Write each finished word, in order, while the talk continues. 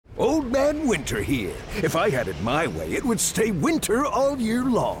Old Man Winter here. If I had it my way, it would stay winter all year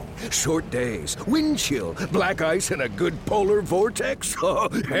long. Short days, wind chill, black ice, and a good polar vortex. Oh,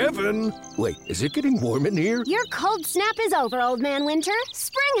 heaven. Wait, is it getting warm in here? Your cold snap is over, Old Man Winter.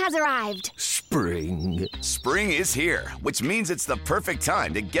 Spring has arrived. Spring. Spring is here, which means it's the perfect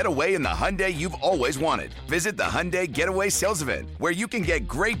time to get away in the Hyundai you've always wanted. Visit the Hyundai Getaway Sales Event, where you can get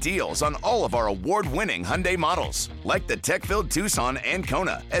great deals on all of our award-winning Hyundai models, like the tech-filled Tucson and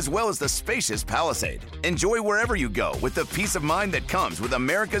Kona, as well as the spacious Palisade. Enjoy wherever you go with the peace of mind that comes with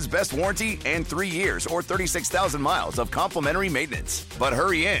America's best warranty and 3 years or 36,000 miles of complimentary maintenance. But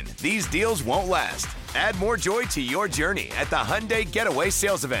hurry in, these deals won't last. Add more joy to your journey at the Hyundai Getaway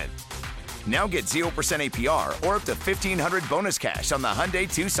Sales Event. Now get 0% APR or up to $1,500 bonus cash on the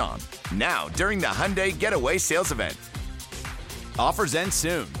Hyundai Tucson. Now, during the Hyundai Getaway Sales Event. Offers end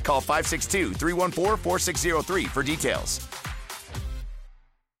soon. Call 562-314-4603 for details.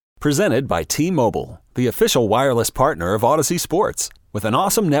 Presented by T-Mobile, the official wireless partner of Odyssey Sports. With an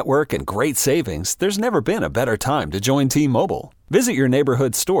awesome network and great savings, there's never been a better time to join T-Mobile. Visit your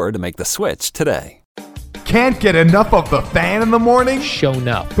neighborhood store to make the switch today. Can't get enough of the fan in the morning? Shown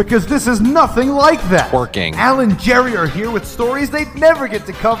up. Because this is nothing like that. Working. Al and Jerry are here with stories they'd never get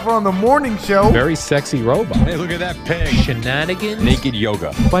to cover on the morning show. Very sexy robot. Hey, look at that pig. Shenanigans. Naked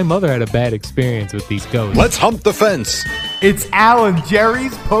yoga. My mother had a bad experience with these ghosts. Let's hump the fence. It's Al and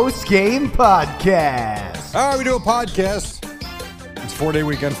Jerry's Postgame Podcast. All right, we do a podcast. It's 4-day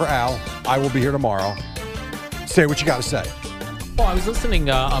weekend for Al. I will be here tomorrow. Say what you got to say. Well, I was listening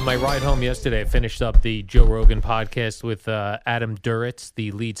on my ride home yesterday. I finished up the Joe Rogan podcast with Adam Duritz,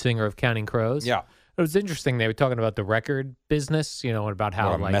 the lead singer of Counting Crows. Yeah. It was interesting. They were talking about the record business, and about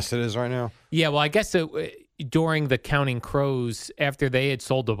how What a mess it is right now. Yeah, well, I guess during the Counting Crows, after they had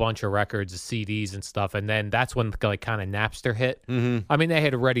sold a bunch of records, CDs and stuff, and then that's when kind of Napster hit. Mm-hmm. I mean, they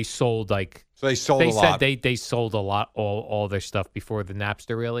had already sold So they sold a lot. They said they sold a lot, all their stuff before the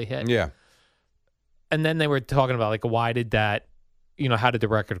Napster really hit. Yeah. And then they were talking about why did that, how did the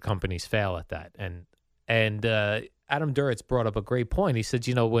record companies fail at that? And Adam Duritz brought up a great point. He said,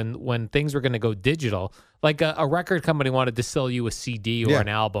 when things were going to go digital, like a record company wanted to sell you a CD or an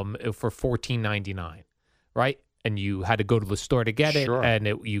album for $14.99, right? And you had to go to the store to get it, and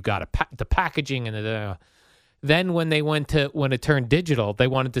you got the packaging and then when it turned digital, they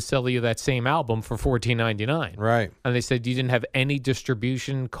wanted to sell you that same album for $14.99, right? And they said you didn't have any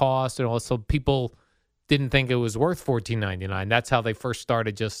distribution costs, and also people didn't think it was worth $14.99. That's how they first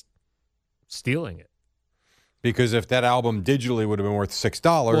started just stealing it. Because if that album digitally would have been worth $6.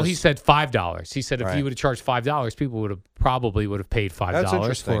 Well, he said $5. He said if you would have charged $5, people would have paid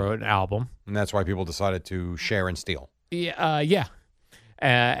 $5 for an album. And that's why people decided to share and steal. Yeah.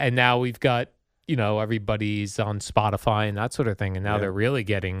 And now we've got, everybody's on Spotify and that sort of thing. And now they're really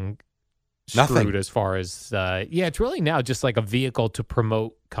getting screwed as far as, it's really now just like a vehicle to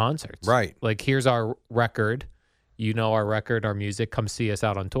promote concerts. Right. Like, here's our record. Our record, our music. Come see us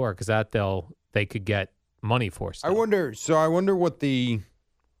out on tour, because they could get money for stuff. I wonder what the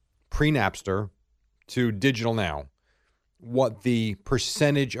pre-Napster to digital now, what the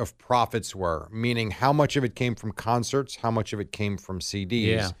percentage of profits were, meaning how much of it came from concerts, how much of it came from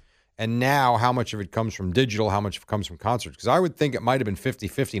CDs, and now how much of it comes from digital, how much comes from concerts. Because I would think it might have been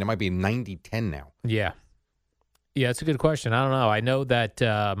 50-50, and it might be 90-10 now. Yeah. Yeah, it's a good question. I don't know. I know that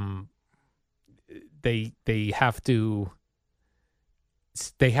they have to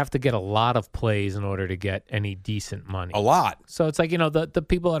get a lot of plays in order to get any decent money. A lot. So it's like, the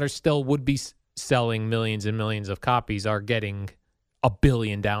people that are still would be selling millions and millions of copies are getting a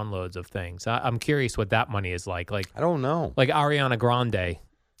billion downloads of things. I'm curious what that money is like. Like, I don't know. Like Ariana Grande.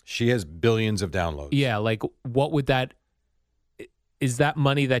 She has billions of downloads. Yeah, like what would that is that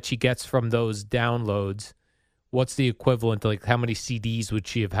money that she gets from those downloads? What's the equivalent to, like, how many CDs would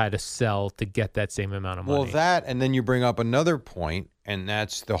she have had to sell to get that same amount of money? Well, that, and then you bring up another point, and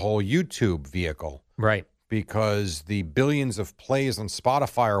that's the whole YouTube vehicle. Right. Because the billions of plays on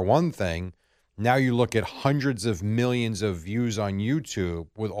Spotify are one thing. Now you look at hundreds of millions of views on YouTube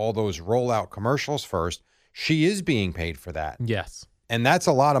with all those rollout commercials first. She is being paid for that. Yes. And that's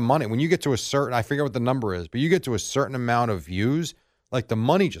a lot of money. When you get to a certain, I forget what the number is, but you get to a certain amount of views, like the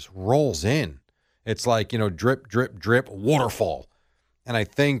money just rolls in. It's like, drip, drip, drip, waterfall. And I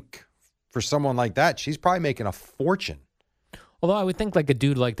think for someone like that, she's probably making a fortune. Although I would think like a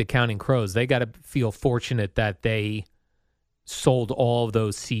dude like the Counting Crows, they got to feel fortunate that they sold all of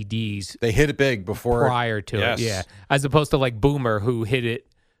those CDs. They hit it big before. Prior to it, yeah. As opposed to like Boomer, who hit it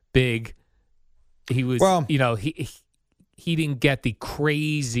big. He was, he didn't get the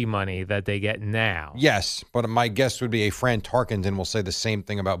crazy money that they get now. Yes, but my guess would be a Fran Tarkenton will say the same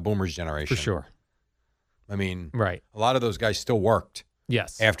thing about Boomer's generation. For sure. I mean, Right. a lot of those guys still worked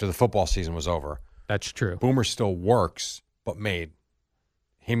Yes. after the football season was over. That's true. Boomer still works, but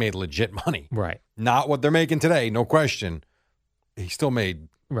he made legit money. Right. Not what they're making today, no question. He still made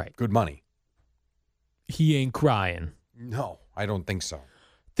good money. He ain't crying. No, I don't think so.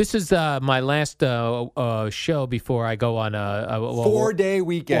 This is my last show before I go on a 4-day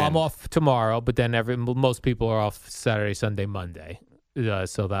weekend. Well, I'm off tomorrow, but then most people are off Saturday, Sunday, Monday.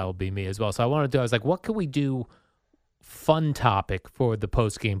 So that will be me as well. So I was like, what can we do fun topic for the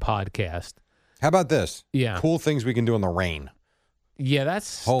postgame podcast? How about this? Yeah. Cool things we can do in the rain. Yeah,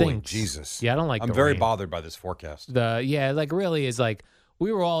 that's Holy Jesus. Yeah, I don't like I'm the very rain. bothered by this forecast. Really is like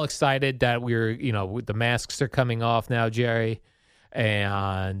we were all excited that the masks are coming off now, Jerry.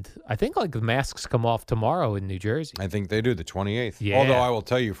 And I think like the masks come off tomorrow in New Jersey. I think they do, the 28th. Yeah. Although I will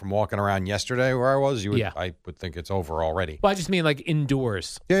tell you from walking around yesterday where I was, I would think it's over already. Well, I just mean like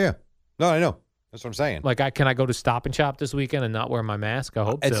indoors. Yeah. No, I know. That's what I'm saying. Like, can I go to Stop and Shop this weekend and not wear my mask? I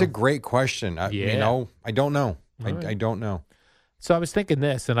hope so. It's a great question. I don't know. I don't know. So I was thinking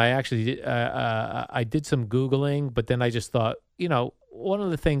this, and I actually I did some Googling, but then I just thought, one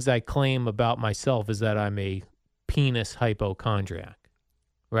of the things I claim about myself is that I'm a penis hypochondriac,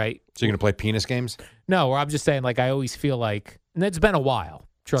 right? So you're going to play penis games? No, where I'm just saying, like, I always feel like, and it's been a while.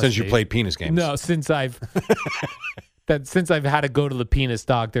 Trust Since me. you played penis games? No, since I've had to go to the penis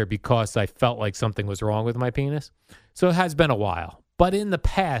doctor because I felt like something was wrong with my penis. So it has been a while. But in the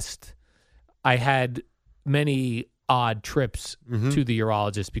past, I had many odd trips to the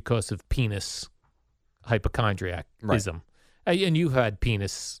urologist because of penis hypochondriacism. Right. And you've had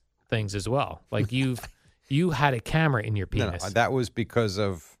penis things as well. Like you had a camera in your penis. No, that was because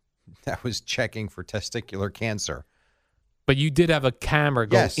that was checking for testicular cancer. But you did have a camera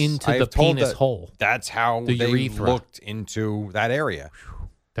go into the penis hole. That's how the they urethra. looked into that area.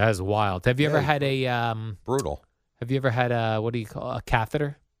 That is wild. Have you ever had a brutal? Have you ever had a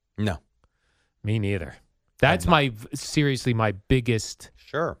catheter? No. Me neither. That's seriously my biggest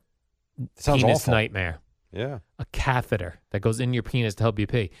Sounds penis awful. nightmare. Yeah. A catheter that goes in your penis to help you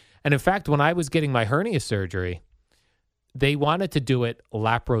pee. And in fact, when I was getting my hernia surgery, they wanted to do it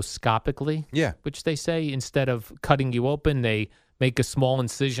laparoscopically. Yeah. Which they say instead of cutting you open, they make a small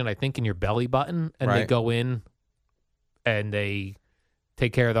incision, I think, in your belly button, and they go in and they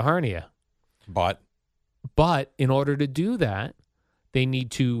take care of the hernia. But in order to do that, they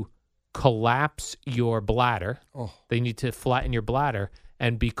need to collapse your bladder. Oh. They need to flatten your bladder.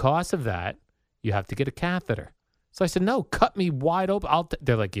 And because of that, you have to get a catheter. So I said, no, cut me wide open.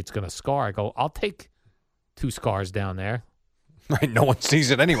 They're like, it's going to scar. I go, I'll take 2 scars down there. Right. No one sees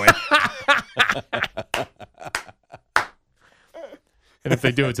it anyway. And if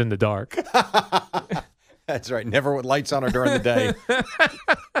they do, it's in the dark. That's right. Never with lights on or during the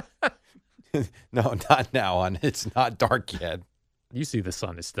day. No, not now. It's not dark yet. You see the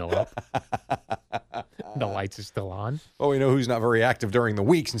sun is still up. The lights are still on. Well, we know who's not very active during the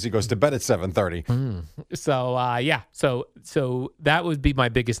week since he goes to bed at 7:30. So, So that would be my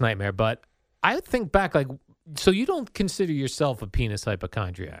biggest nightmare. But I would think back, like, so you don't consider yourself a penis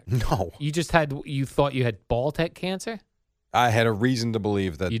hypochondriac? No. You thought you had ball cancer? I had a reason to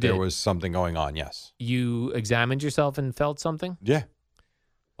believe that You there did. was something going on, yes. You examined yourself and felt something? Yeah.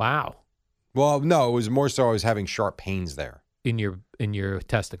 Wow. Well, no, it was more so I was having sharp pains there. In your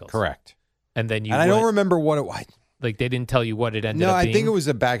testicles. Correct. And then I don't remember what it was. Like they didn't tell you what it ended up being? I think it was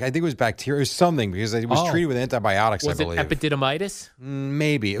bacteria. It was something because it was treated with antibiotics, was I believe. Was it epididymitis?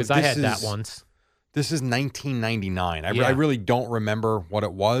 Maybe. Because I had that once. This is 1999. Yeah. I really don't remember what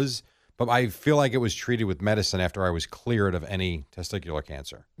it was, but I feel like it was treated with medicine after I was cleared of any testicular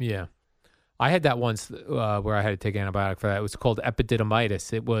cancer. Yeah. I had that once where I had to take antibiotic for that. It was called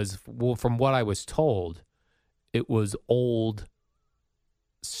epididymitis. It was, from what I was told, it was old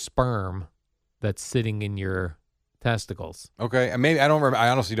sperm that's sitting in your testicles. Okay. And maybe I don't remember. I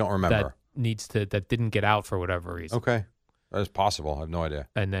honestly don't remember. That didn't get out for whatever reason. Okay. That is possible. I have no idea.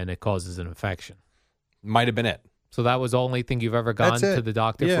 And then it causes an infection. Might have been it. So that was the only thing you've ever gone to the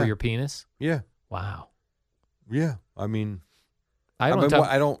doctor for your penis? Yeah. Wow. Yeah. I mean, I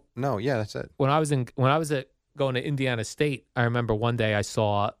don't know. Yeah, that's it. When I was going to Indiana State, I remember one day I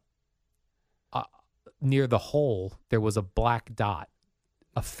saw near the hole there was a black dot,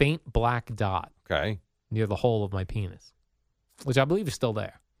 a faint black dot. Okay. Near the hole of my penis, which I believe is still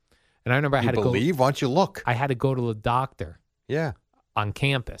there. And I remember I had to go. Why don't you look? I had to go to the doctor. Yeah. On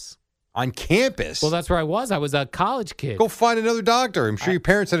campus. On campus? Well, that's where I was. I was a college kid. Go find another doctor. I'm sure your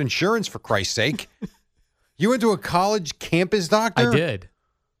parents had insurance, for Christ's sake. You went to a college campus doctor? I did.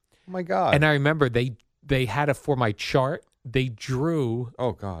 Oh, my God. And I remember they had it for my chart. They drew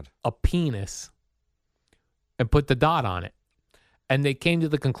Oh, God. a penis and put the dot on it. And they came to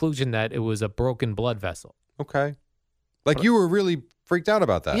the conclusion that it was a broken blood vessel. Okay. Like you were really freaked out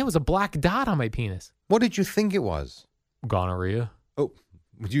about that. Yeah, it was a black dot on my penis. What did you think it was? Gonorrhea. Oh,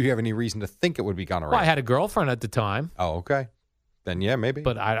 would you have any reason to think it would be gonorrhea? Well, I had a girlfriend at the time, Oh, okay. Then, yeah, maybe.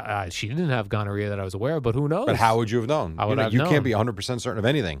 but she didn't have gonorrhea that I was aware of, but who knows? But how would you have known? How would I have You known? can't be 100% certain of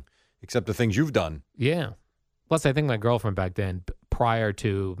anything except the things you've done. Yeah. Plus, I think my girlfriend back then, prior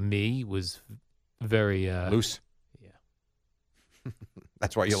to me, was very Loose? Yeah.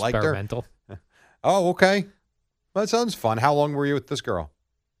 That's why you liked her? experimental. Oh, okay. Well, that sounds fun. How long were you with this girl?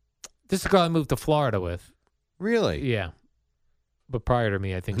 This is the girl I moved to Florida with. Really? Yeah. But prior to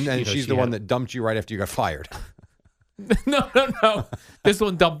me, I think And she's the one that dumped you right after you got fired. No. This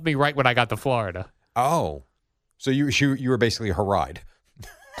one dumped me right when I got to Florida. Oh. So you were basically her ride.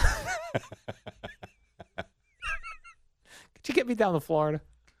 Could you get me down to Florida?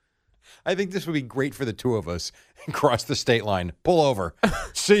 I think this would be great for the two of us. Cross the state line. Pull over.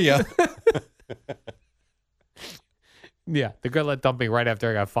 See ya. Yeah, the girl that dumped me right after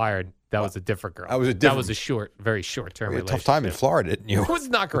I got fired, that was a different girl. That was a That was a very short-term You had a relationship. tough time in Florida, didn't you? It was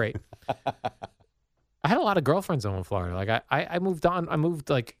not great. I had a lot of girlfriends in Florida. Like I moved on. I moved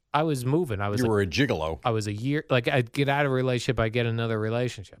like I was moving. You were a gigolo. I was a year. Like I'd get out of a relationship, I'd get another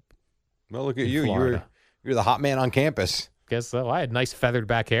relationship. Well, look at in you. Florida. You're the hot man on campus. Guess so. I had nice feathered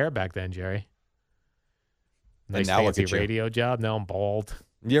back hair back then, Jerry. Nice now look fancy at you. radio job. Now I'm bald.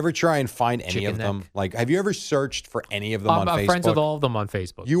 You ever try and find any Chicken of them? neck. Like, have you ever searched for any of them on I'm Facebook? friends with all of them on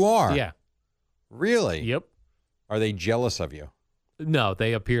Facebook. You are? Yeah. Really? Yep. Are they jealous of you? No,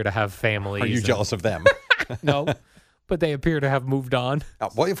 they appear to have families. Are you and- jealous of them? No, but they appear to have moved on.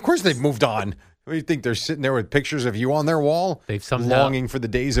 Well, of course they've moved on. What do you think? They're sitting there with pictures of you on their wall? They've somehow- longing for the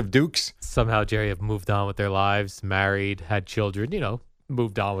days of Dukes? Somehow, Jerry, have moved on with their lives, married, had children,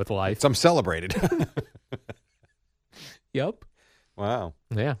 moved on with life. Some celebrated. Yep. Wow.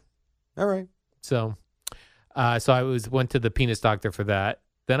 Yeah. All right. So I went to the penis doctor for that.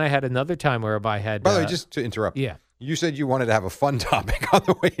 Then I had another time where I had. By the way, just to interrupt. Yeah. You said you wanted to have a fun topic on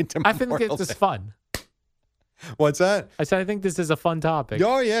the way into I think Memorial this is Day. fun. What's that? I said I think this is a fun topic.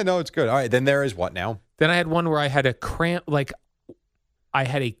 Oh, yeah. No, it's good. All right. Then there is what now? Then I had one where I had a cramp, like I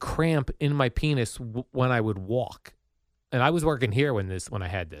had a cramp in my penis when I would walk, and I was working here when I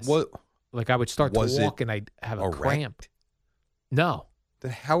had this. What? Like I would start Was to it walk and I'd have a erect? cramp. No,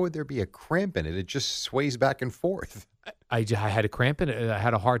 Then how would there be a cramp in it? It just sways back and forth. I had a cramp in it. I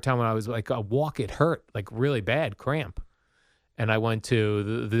had a hard time when I was like a walk. It hurt like really bad cramp, and I went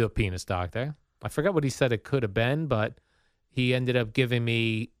to the penis doctor. I forgot what he said it could have been, but he ended up giving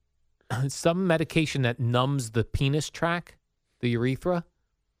me some medication that numbs the penis tract, the urethra,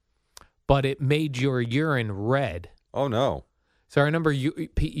 but it made your urine red. Oh, no. So I remember you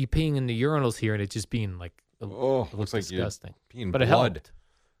peeing in the urinals here, and it just being like, Oh, it looks like you're disgusting. peeing But it blood. helped.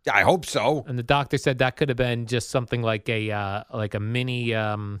 Yeah, I hope so. And the doctor said that could have been just something like a mini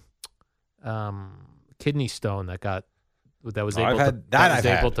kidney stone that was Oh, able I've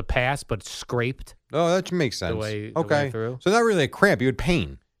able had. to pass, but scraped. Oh, that makes sense. way okay. through. So not really a cramp. You had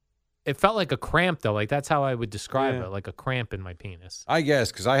pain. It felt like a cramp though. Like that's how I would describe Yeah. it, like a cramp in my penis. I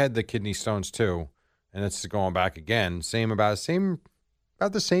guess because I had the kidney stones too, and it's going back again.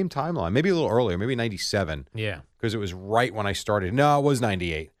 About the same timeline. Maybe a little earlier. Maybe 97. Yeah. Because it was right when I started. No, it was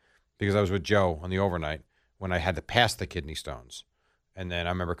 98 because I was with Joe on the overnight when I had to pass the kidney stones. And then I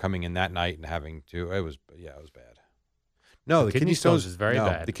remember coming in that night and having to, it was bad. No, the kidney stones is very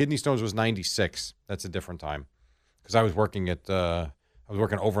bad. The kidney stones was 96. That's a different time because I was working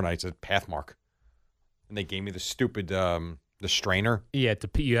overnights at Pathmark and they gave me the stupid, the strainer. Yeah, to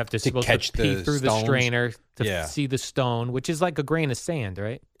pee, you have to supposed catch to pee the through the stones. strainer to Yeah. see the stone, which is like a grain of sand,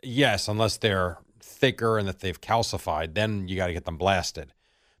 right? Yes, unless they're thicker and that they've calcified, then you got to get them blasted.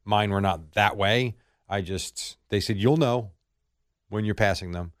 Mine were not that way. They said, you'll know when you're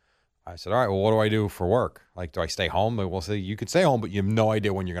passing them. I said, all right, well, what do I do for work? Like, do I stay home? They will say, you could stay home, but you have no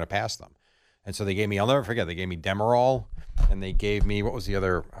idea when you're going to pass them. And so they gave me, I'll never forget, they gave me Demerol and they gave me, what was the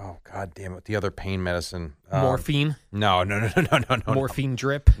other, oh, God damn it, the other pain medicine. Morphine? No. Morphine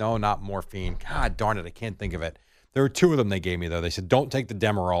drip? No, not morphine. God darn it, I can't think of it. There were two of them they gave me, though. They said, don't take the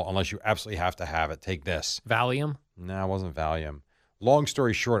Demerol unless you absolutely have to have it. Take this. Valium? No, it wasn't Valium. Long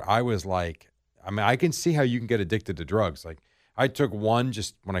story short, I was like, I can see how you can get addicted to drugs. Like, I took one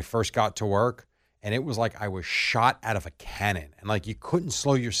just when I first got to work, and it was like I was shot out of a cannon. And, like, you couldn't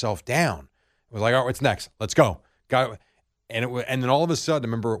slow yourself down. It was like, oh, what's next? Let's go. And then all of a sudden, I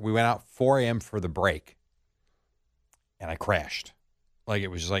remember we went out 4 a.m. for the break. and I crashed. Like, it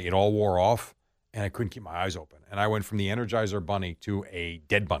was just like it all wore off, and I couldn't keep my eyes open. And I went from the Energizer bunny to a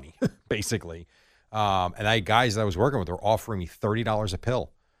dead bunny, basically. And guys that I was working with were offering me $30 a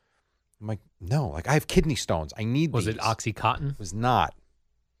pill. I'm like, no, like I have kidney stones. I need Was these. it Oxycontin? It was not.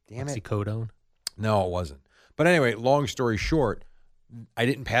 Damn it. Oxycodone? No, it wasn't. But anyway, long story short, I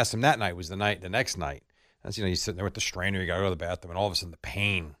didn't pass him that night. It was the next night. That's, you're sitting there with the strainer, you got to go to the bathroom, and all of a sudden the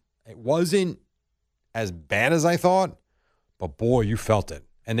pain. It wasn't as bad as I thought, but boy, you felt it.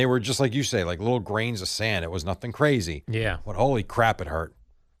 And they were just like you say, like little grains of sand. It was nothing crazy. Yeah. But holy crap, it hurt.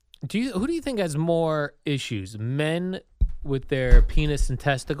 Who do you think has more issues, men with their penis and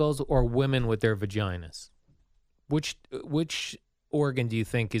testicles or women with their vaginas? Which organ do you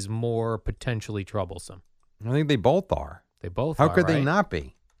think is more potentially troublesome? I think they both are. They both How are, could they right? not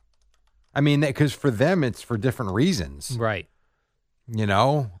be? I mean, because for them, it's for different reasons. Right. You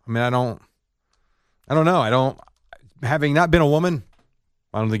know? I mean, I don't know. Having not been a woman,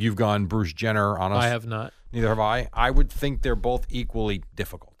 I don't think you've gone Bruce Jenner on us. I have not. Neither have I. I would think they're both equally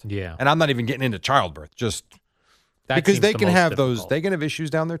difficult. Yeah. And I'm not even getting into childbirth, just That because seems they the can most have difficult. they can have issues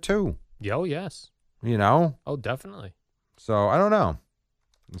down there too. Oh, yes. You know? Oh, definitely. So I don't know.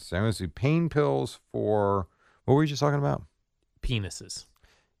 Let's see. I'm going to see pain pills for, what were you just talking about? Penises.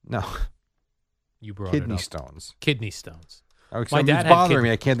 No. You brought Kidney it up. stones. Kidney stones. Oh, My dad it's had bothering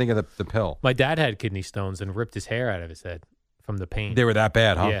me. I can't think of the pill. My dad had kidney stones and ripped his hair out of his head from the pain. They were that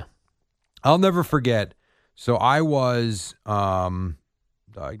bad, huh? Yeah. I'll never forget. So I was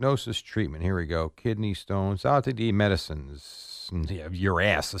diagnosis treatment. Here we go. Kidney stones. I'll take the medicines. Yeah, your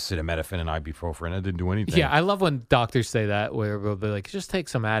ass, acetaminophen and ibuprofen. I didn't do anything. Yeah, I love when doctors say that, where they'll be like, just take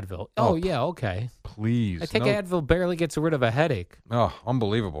some Advil. Oh, yeah, okay. Please. I take no. Advil, barely gets rid of a headache. Oh,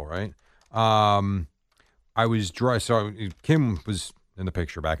 unbelievable, right? I was so Kim was in the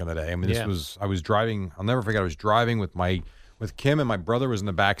picture back in the day. I mean, I was driving. I'll never forget. I was driving with Kim, and my brother was in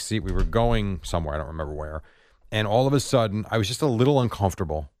the back seat. We were going somewhere. I don't remember where. And all of a sudden, I was just a little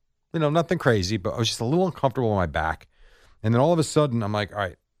uncomfortable. You know, nothing crazy, but I was just a little uncomfortable on my back. And then all of a sudden, I'm like, all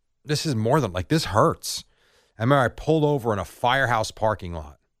right, this is more than, like, this hurts. I remember I pulled over in a firehouse parking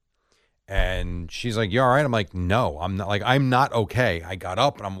lot. And she's like, you all right? I'm like, no, I'm not. Like, I'm not okay. I got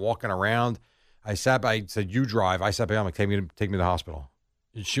up and I'm walking around. I said, you drive. I sat back. I'm like, take me to the hospital.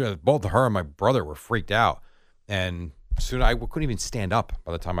 And both her and my brother were freaked out. And soon I couldn't even stand up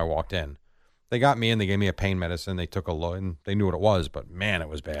by the time I walked in. They got me in. They gave me a pain medicine. They took a look, and they knew what it was. But, man, it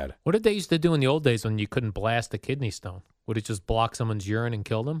was bad. What did they used to do in the old days when you couldn't blast a kidney stone? Would it just block someone's urine and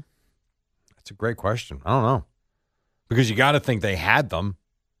kill them? That's a great question. I don't know. Because you got to think they had them.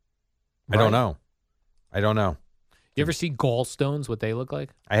 Right. I don't know. You ever see gallstones, what they look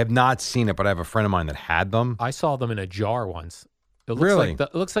like? I have not seen it, but I have a friend of mine that had them. I saw them in a jar once. It looks Really? Like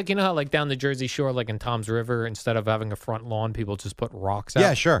it looks like, you know how like down the Jersey Shore, like in Tom's River, instead of having a front lawn, people just put rocks out?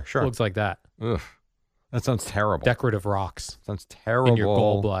 Yeah, sure. It looks like that. Ugh. That sounds terrible. Decorative rocks. Sounds terrible. In your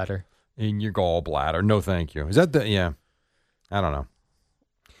gallbladder. In your gallbladder. No, thank you. Is that yeah. I don't know.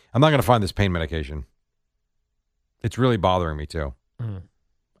 I'm not going to find this pain medication. It's really bothering me too. Mm.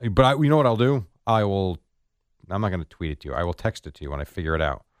 But you know what I'll do? I'm not going to tweet it to you. I will text it to you when I figure it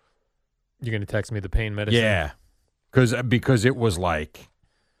out. You're going to text me the pain medicine? Yeah. Because it was like,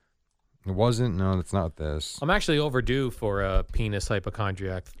 it wasn't, no, it's not this. I'm actually overdue for a penis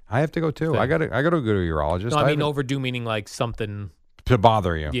hypochondriac. I have to go too. Thing. I got to go to a urologist. No, I mean overdue meaning like something. To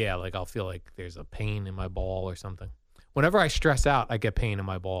bother you. Yeah, like I'll feel like there's a pain in my ball or something. Whenever I stress out, I get pain in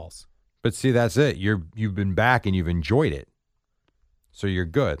my balls. But see, that's it. You've been back and you've enjoyed it. So you're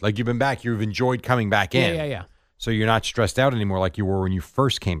good. Like you've been back, you've enjoyed coming back in. Yeah. So you're not stressed out anymore like you were when you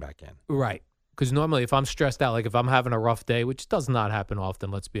first came back in. Right. Because normally if I'm stressed out, like if I'm having a rough day, which does not happen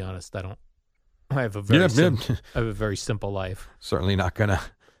often, let's be honest, I have a very simple life. Certainly not going to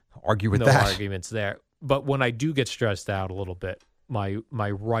argue with no that. No arguments there. But when I do get stressed out a little bit, my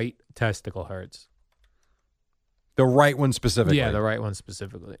right testicle hurts. The right one specifically? Yeah, the right one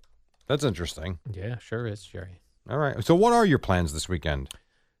specifically. That's interesting. Yeah, sure is, Jerry. All right. So what are your plans this weekend?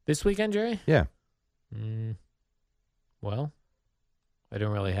 This weekend, Jerry? Yeah. Well, I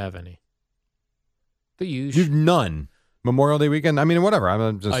don't really have any. The usual. You've none. Memorial Day weekend? I mean, whatever. I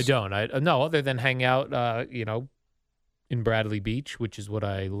don't. No, other than hang out, in Bradley Beach, which is what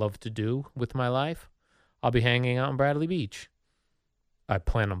I love to do with my life. I'll be hanging out in Bradley Beach. I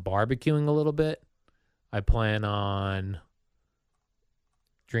plan on barbecuing a little bit. I plan on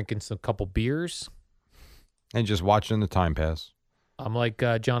drinking a couple beers. And just watching the time pass. I'm like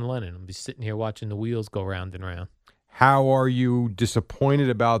John Lennon. I'll be sitting here watching the wheels go round and round. How are you disappointed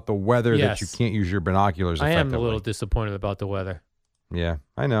about the weather that you can't use your binoculars effectively? I am a little disappointed about the weather. Yeah,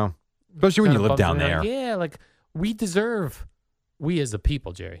 I know. Especially when you live down there. Yeah, like We as a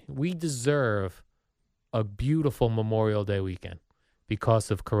people, Jerry, we deserve a beautiful Memorial Day weekend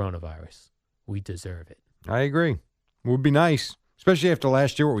because of coronavirus. We deserve it. I agree. It would be nice, especially after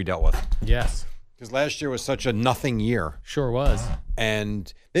last year what we dealt with. Yes. Because last year was such a nothing year. Sure was.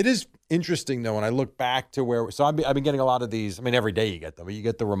 And it is interesting, though, when I look back to where – so I've been getting a lot of these. I mean, every day you get them. But you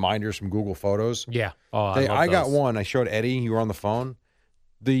get the reminders from Google Photos. Yeah. Oh, I got one. I showed Eddie. You were on the phone.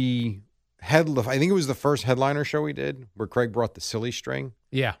 I think it was the first headliner show we did where Craig brought the silly string.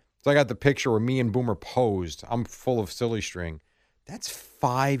 Yeah. So I got the picture where me and Boomer posed. I'm full of silly string. That's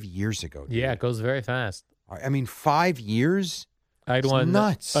 5 years ago. Dude. Yeah, it goes very fast. I mean, 5 years?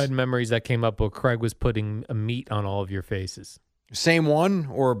 Nuts. I had memories that came up where Craig was putting a meat on all of your faces. Same one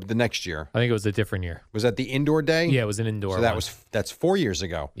or the next year? I think it was a different year. Was that the indoor day? Yeah, it was an indoor So that's 4 years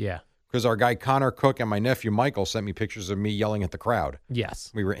ago. Yeah. Because our guy Connor Cook and my nephew Michael sent me pictures of me yelling at the crowd.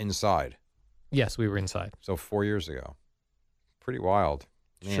 Yes. We were inside. Yes, we were inside. So 4 years ago. Pretty wild.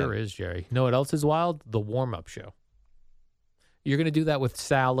 Man. Sure is, Jerry. You know what else is wild? The warm-up show. You're going to do that with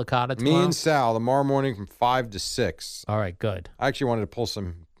Sal Licata tomorrow? Me and Sal tomorrow morning from 5 to 6. All right, good. I actually wanted to pull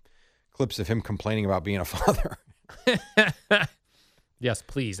some clips of him complaining about being a father. Yes,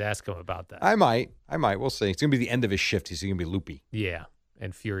 please ask him about that. I might. We'll see. It's going to be the end of his shift. He's going to be loopy. Yeah,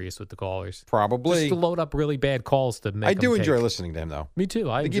 and furious with the callers. Probably. Just to load up really bad calls to make I do him enjoy take. listening to him, though. Me too.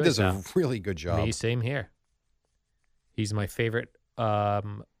 I think he does a really good job. Me, same here. He's my favorite.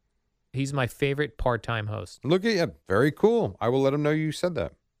 He's my favorite part-time host. Look at you. Very cool. I will let him know you said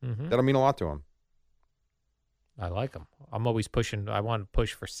that. Mm-hmm. That'll mean a lot to him. I like him. I'm always pushing. I want to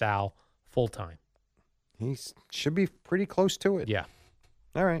push for Sal full-time. He should be pretty close to it. Yeah.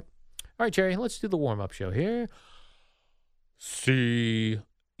 All right. All right, Jerry, let's do the warm-up show here. See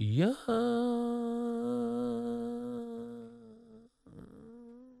ya.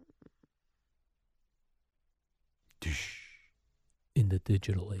 In the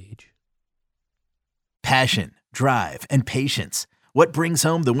digital age. Passion, drive, and patience. What brings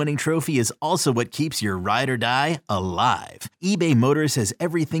home the winning trophy is also what keeps your ride or die alive. eBay Motors has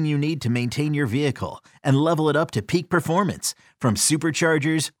everything you need to maintain your vehicle and level it up to peak performance, from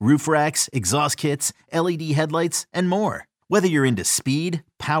superchargers, roof racks, exhaust kits, LED headlights, and more. Whether you're into speed,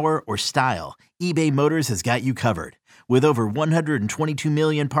 power, or style, eBay Motors has got you covered. With over 122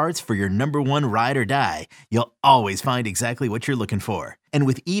 million parts for your number one ride or die, you'll always find exactly what you're looking for. And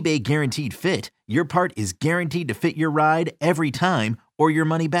with eBay Guaranteed Fit, your part is guaranteed to fit your ride every time or your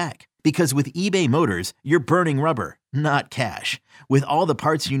money back. Because with eBay Motors, you're burning rubber, not cash. With all the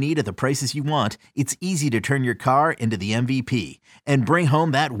parts you need at the prices you want, it's easy to turn your car into the MVP and bring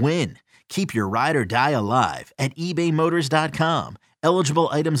home that win. Keep your ride or die alive at ebaymotors.com. Eligible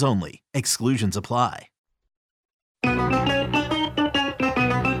items only. Exclusions apply. Good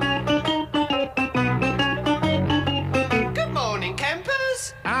morning,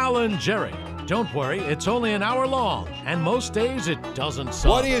 campers. Alan Jerry. Don't worry, it's only an hour long, and most days it doesn't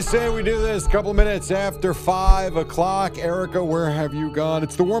suck. What do you say we do this a couple minutes after 5 o'clock? Erica, where have you gone?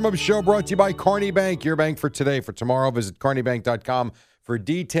 It's the warm-up show brought to you by Carney Bank. Your bank for today. For tomorrow, visit carneybank.com for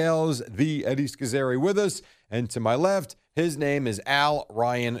details. The Eddie Schizzeri with us. And to my left, his name is Al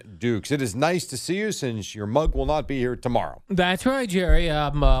Ryan Dukes. It is nice to see you since your mug will not be here tomorrow. That's right, Jerry.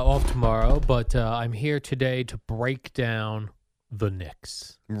 I'm off tomorrow, but I'm here today to break down the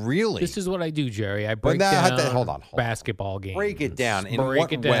Knicks. Really? This is what I do, Jerry. I break down hold on. basketball games. Break it down. In break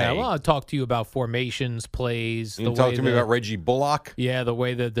what it down. way? Well, I'll talk to you about formations, plays. You talk to me about Reggie Bullock? Yeah, the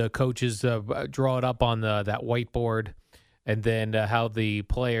way that the coaches draw it up on that whiteboard, and then how the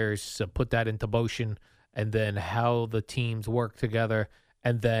players put that into motion, and then how the teams work together,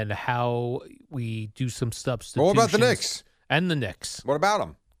 and then how we do some substitutions. What about the Knicks? And the Knicks. What about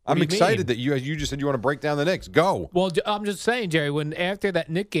them? I'm do you excited mean? that you just said you want to break down the Knicks. Go. Well, I'm just saying, Jerry, when after that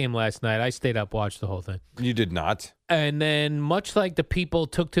Knick game last night, I stayed up, watched the whole thing. You did not. And then much like the people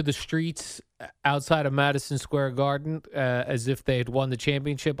took to the streets outside of Madison Square Garden as if they had won the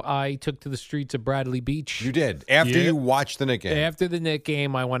championship, I took to the streets of Bradley Beach. You did. After you watched the Knick game. After the Knick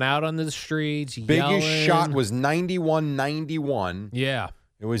game, I went out on the streets yelling. Biggest shot was 91-91. Yeah.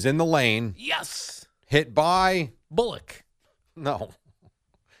 It was in the lane. Yes. Hit by? Bullock. No.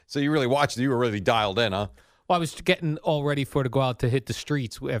 So you really watched it. You were really dialed in, huh? Well, I was getting all ready to go out to hit the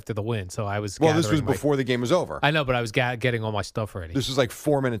streets after the win, so I was Well, this was before the game was over. I know, but I was getting all my stuff ready. This was like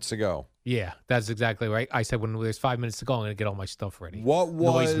 4 minutes to go. Yeah, that's exactly right. I said when there's 5 minutes to go, I'm going to get all my stuff ready. What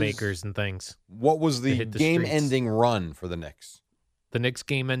was noisemakers and things? What was the game-ending run for the Knicks? The Knicks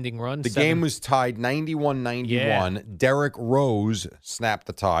game-ending run? The game was tied 91-91. Yeah. Derrick Rose snapped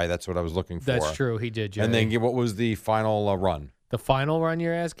the tie. That's what I was looking for. That's true. He did, Jerry. And then what was the final run? The final run,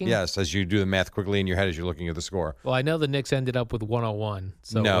 you're asking? Yes, as you do the math quickly in your head as you're looking at the score. Well, I know the Knicks ended up with 101.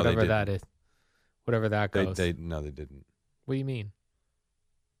 So No, whatever that is, whatever that goes. No, they didn't. What do you mean?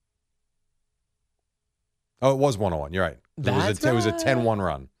 Oh, it was 101. You're right. It was a 10-1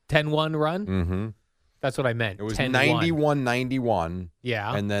 run. 10-1 run? Mm-hmm. That's what I meant. It was 10-1. 91-91.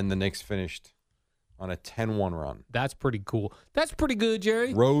 Yeah. And then the Knicks finished on a 10-1 run. That's pretty cool. That's pretty good,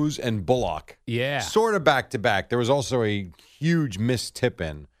 Jerry. Rose and Bullock. Yeah. Sort of back-to-back. There was also a huge missed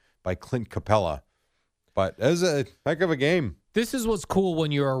tip-in by Clint Capella. But it was a heck of a game. This is what's cool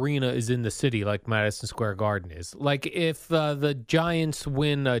when your arena is in the city like Madison Square Garden is. Like if the Giants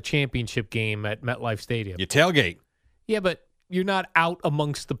win a championship game at MetLife Stadium. You tailgate. Yeah, but you're not out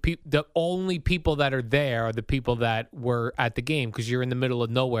amongst the people. The only people that are there are the people that were at the game because you're in the middle of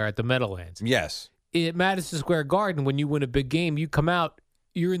nowhere at the Meadowlands. Yes. At Madison Square Garden, when you win a big game, you come out,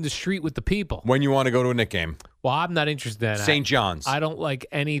 you're in the street with the people. When you want to go to a Knick game. Well, I'm not interested in that. St. John's. I don't like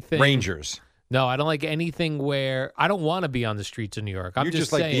anything. Rangers. No, I don't like anything where I don't want to be on the streets of New York. I'm you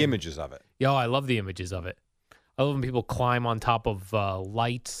just saying, like the images of it. Yo, I love the images of it. I love when people climb on top of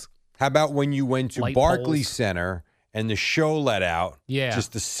lights. How about when you went to Light Barclays poles. Center and the show let out? Yeah.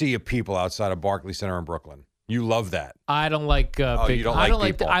 Just the sea of people outside of Barclays Center in Brooklyn. You love that. I don't like big. You don't I don't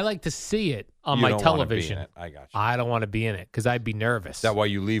like people. I like to see it on You my don't wanna be television. in it. I got you. I don't want to be in it because I'd be nervous. Is that why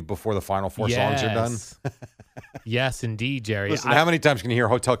you leave before the final four songs are done? Yes, indeed, Jerry. Listen, how many times can you hear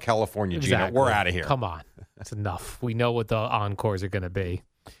Hotel California, Exactly. Gina? We're out of here. Come on. That's enough. We know what the encores are going to be.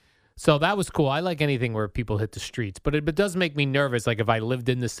 So that was cool. I like anything where people hit the streets, but it does make me nervous. Like if I lived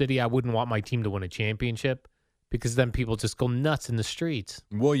in the city, I wouldn't want my team to win a championship because then people just go nuts in the streets.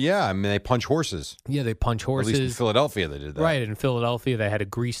 Well, yeah. I mean, they punch horses. Yeah, they punch horses. At least in Philadelphia, they did that. Right. In Philadelphia, they had to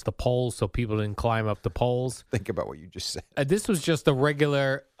grease the poles so people didn't climb up the poles. Think about what you just said. This was just a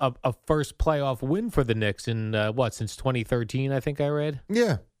regular, a first playoff win for the Knicks in, since 2013, I think I read?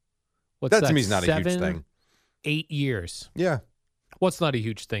 Yeah. What's that to me is not a huge thing. 8 years. Yeah. What's not a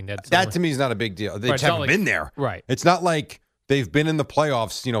huge thing? That to me is not a big deal. They just haven't been there. Right. It's not like they've been in the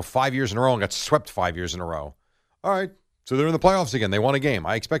playoffs, 5 years in a row and got swept 5 years in a row. All right. So they're in the playoffs again. They won a game.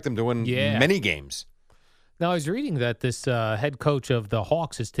 I expect them to win many games. Now, I was reading that this head coach of the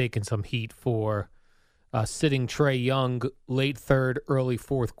Hawks has taken some heat for sitting Trae Young late third, early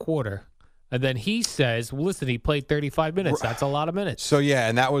fourth quarter. And then he says, well, listen, he played 35 minutes. That's a lot of minutes. So, yeah,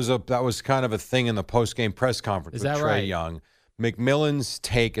 and that was kind of a thing in the post-game press conference with Trae Young. McMillan's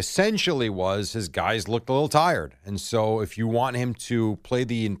take essentially was his guys looked a little tired. And so if you want him to play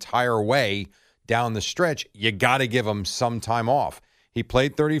the entire way down the stretch, you got to give him some time off. He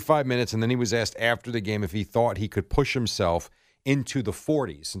played 35 minutes, and then he was asked after the game if he thought he could push himself into the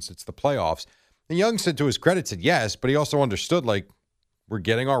 40s since it's the playoffs. And Young said, to his credit, said yes, but he also understood, we're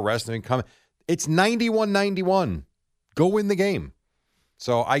getting our rest and coming. It's 91-91. Go win the game.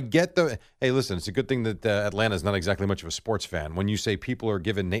 So I get hey, listen, it's a good thing that Atlanta's not exactly much of a sports fan. When you say people are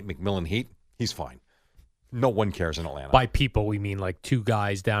giving Nate McMillan heat, he's fine. No one cares in Atlanta. By people, we mean like two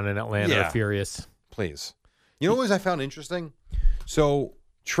guys down in Atlanta are furious. Please. You know what I found interesting? So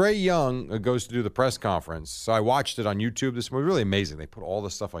Trae Young goes to do the press conference. So I watched it on YouTube. This was really amazing. They put all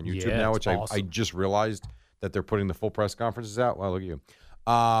this stuff on YouTube now, which awesome. I just realized that they're putting the full press conferences out. Well, look at you.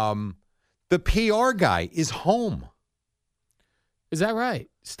 The PR guy is home. Is that right?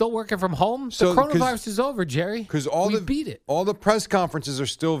 Still working from home? So, the coronavirus is over, Jerry. Because we beat it. All the press conferences are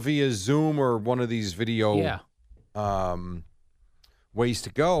still via Zoom or one of these video ways to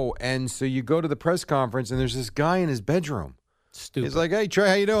go. And so you go to the press conference, and there's this guy in his bedroom. Stupid. He's like, hey, Trey,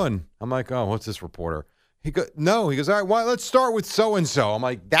 how you doing? I'm like, oh, what's this reporter? He goes, all right, well, let's start with so-and-so. I'm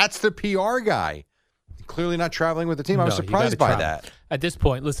like, that's the PR guy. Clearly not traveling with the team. I was surprised by that. At this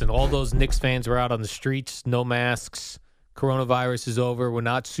point, listen, all those Knicks fans were out on the streets, no masks. Coronavirus is over. We're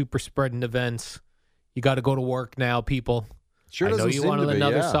not super spreading events. You got to go to work now, people. Sure, I know you wanted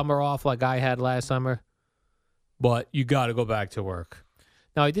another yeah. summer off like I had last summer, but you got to go back to work.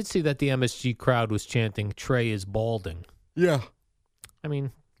 Now, I did see that the MSG crowd was chanting, Trey is balding. Yeah. I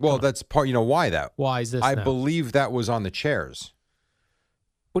mean. Well, that's part, why that? Why is this I now? believe that was on the chairs.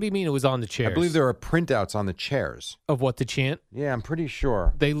 What do you mean it was on the chairs? I believe there are printouts on the chairs. Of what to chant? Yeah, I'm pretty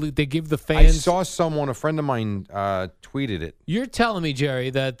sure. They give the fans. I saw someone, a friend of mine, tweeted it. You're telling me, Jerry,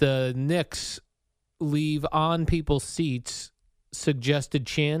 that the Knicks leave on people's seats suggested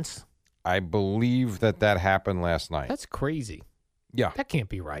chants? I believe that happened last night. That's crazy. Yeah. That can't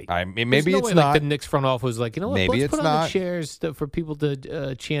be right. Maybe There's no it's way, not. Like the Knicks front office was like, you know what? Maybe let's it's put on not. the chairs for people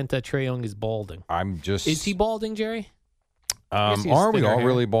to chant that Trae Young is balding. I'm just. Is he balding, Jerry? Are we all hair.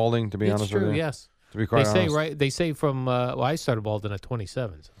 really balding, to be it's honest true, with you? yes. To be quite honest. They say from I started balding at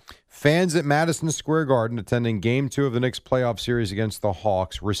 27. So. Fans at Madison Square Garden attending Game 2 of the Knicks playoff series against the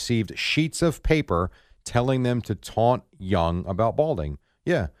Hawks received sheets of paper telling them to taunt Young about balding.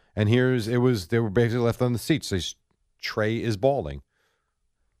 Yeah, and they were basically left on the seats. Says Trey is balding.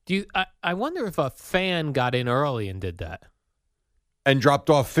 I wonder if a fan got in early and did that. And dropped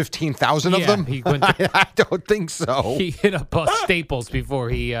off 15,000 of them? He went I don't think so. He hit up Staples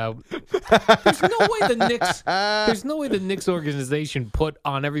before he. There's no way the Knicks organization put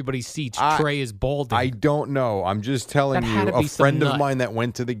on everybody's seats Trey is balding. I don't know. I'm just telling you, a friend of mine that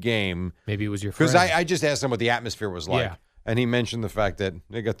went to the game. Maybe it was your friend. Because I just asked him what the atmosphere was like. Yeah. And he mentioned the fact that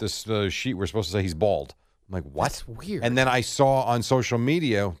they got this sheet. We're supposed to say he's bald. I'm like, what? That's weird. And then I saw on social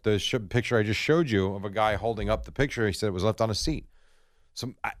media the picture I just showed you of a guy holding up the picture. He said it was left on a seat.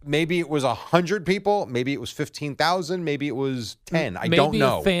 So maybe it was 100 people. Maybe it was 15,000. Maybe it was 10. I don't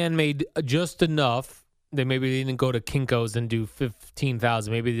know. Maybe a fan made just enough. Maybe they didn't go to Kinko's and do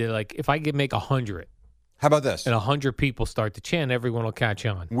 15,000. Maybe they're like, if I could make 100. How about this? And 100 people start to chant, everyone will catch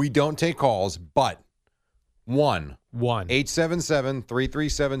on. We don't take calls, but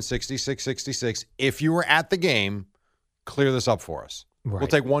 1-877-337-6666. If you were at the game, clear this up for us. Right. We'll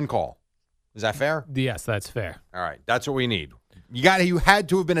take one call. Is that fair? Yes, that's fair. All right. That's what we need. You had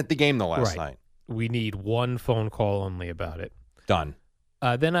to have been at the game the last night. We need one phone call only about it. Done.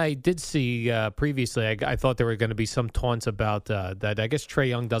 Then I did see previously, I thought there were going to be some taunts about that. I guess Trae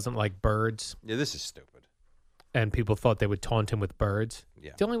Young doesn't like birds. Yeah, this is stupid. And people thought they would taunt him with birds.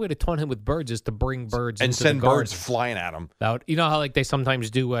 Yeah. The only way to taunt him with birds is to bring birds and into send the garden. birds flying at him. You know how like they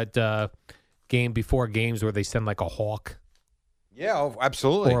sometimes do at before games where they send like a hawk? Yeah,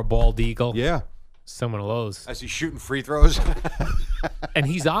 absolutely. Or a bald eagle. Yeah. Some of those. As he's shooting free throws. And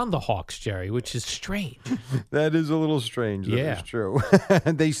he's on the Hawks, Jerry, which is strange. That is a little strange. That is true.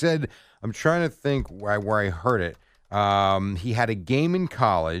 They said, I'm trying to think where I heard it. He had a game in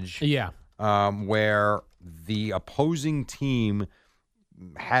college. Yeah. Where the opposing team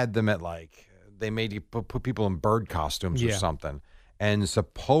had them at they made you put people in bird costumes or something. And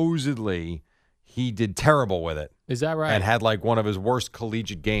supposedly he did terrible with it. Is that right? And had one of his worst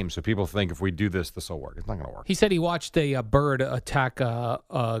collegiate games. So people think if we do this will work. It's not going to work. He said he watched a bird attack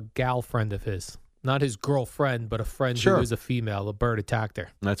a gal friend of his. Not his girlfriend, but a friend who was a female. A bird attacked her.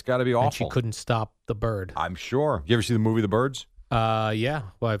 That's got to be awful. And she couldn't stop the bird. I'm sure. You ever see the movie The Birds? Yeah.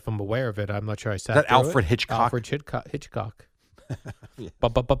 Well, if I'm aware of it, I'm not sure I sat Is that through Alfred it. Hitchcock? Alfred Hitchcock. Bird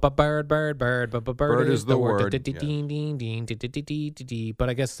is the word. But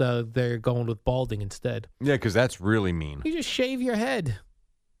I guess they're going with balding instead. Yeah, because that's really mean. You just shave your head.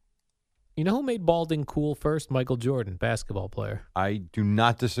 You know who made balding cool first? Michael Jordan, basketball player. I do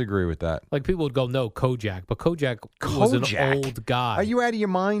not disagree with that. People would go, no, Kojak. But Kojak was an old guy. Are you out of your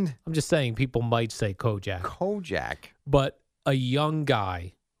mind? I'm just saying people might say Kojak. Kojak. But a young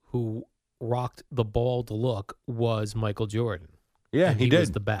guy who rocked the bald look was Michael Jordan. Yeah, he did.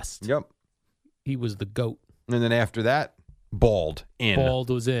 was the best. Yep. He was the GOAT. And then after that, bald in. Bald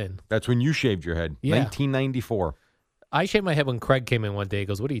was in. That's when you shaved your head. Yeah. 1994. I shaved my head when Craig came in one day. He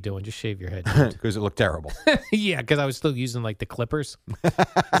goes, what are you doing? Just shave your head. Because it looked terrible. Yeah, because I was still using the clippers. I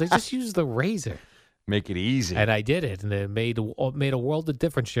was like, just use the razor. Make it easy. And I did it. And it made a world of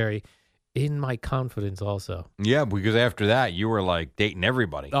difference, Jerry, in my confidence also. Yeah, because after that, you were dating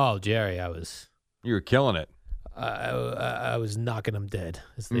everybody. Oh, Jerry, You were killing it. I was knocking them dead,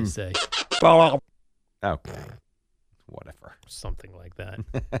 as they say. Okay. Whatever. Something like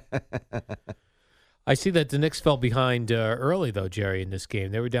that. I see that the Knicks fell behind early, though, Jerry, in this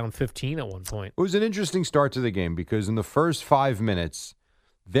game. They were down 15 at one point. It was an interesting start to the game because in the first 5 minutes,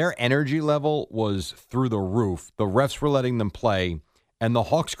 their energy level was through the roof. The refs were letting them play, and the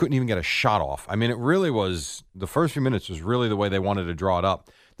Hawks couldn't even get a shot off. I mean, it really was – the first few minutes was really the way they wanted to draw it up.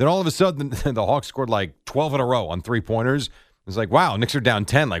 Then all of a sudden, the Hawks scored 12 in a row on three-pointers. It's wow, Knicks are down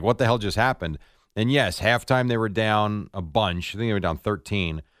 10. What the hell just happened? And yes, halftime they were down a bunch. I think they were down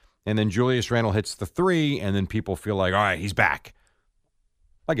 13. And then Julius Randle hits the three, and then people feel all right, he's back.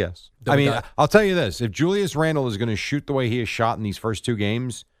 I guess. I'll tell you this. If Julius Randle is going to shoot the way he has shot in these first two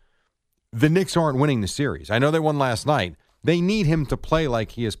games, the Knicks aren't winning the series. I know they won last night. They need him to play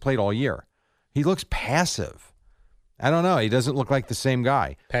like he has played all year. He looks passive. I don't know. He doesn't look like the same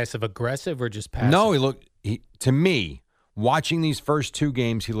guy. Passive-aggressive or just passive? No, to me, watching these first two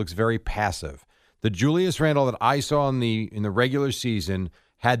games, he looks very passive. The Julius Randle that I saw in the regular season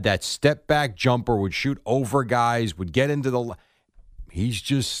had that step-back jumper, would shoot over guys, would get into the he's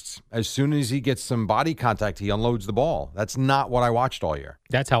just, as soon as he gets some body contact, he unloads the ball. That's not what I watched all year.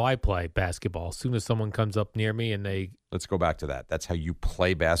 That's how I play basketball. As soon as someone comes up near me and they... Let's go back to that. That's how you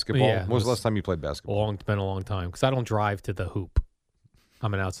play basketball? Yeah, when was the last time you played basketball? Been a long time because I don't drive to the hoop.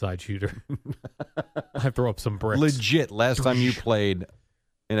 I'm an outside shooter. I throw up some bricks. Legit, last time you played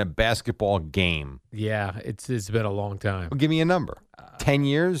in a basketball game. Yeah, it's been a long time. Well, give me a number. 10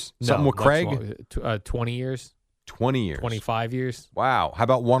 years? Something with much Craig? longer. 20 years. 20 years. 25 years. Wow. How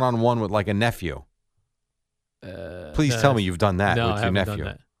about one-on-one with like a nephew? Please tell me you've done that no, with I your haven't nephew.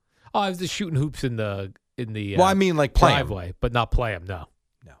 done that. Oh, I was just shooting hoops in the Well, I mean like play 'em. driveway, but not play them. No.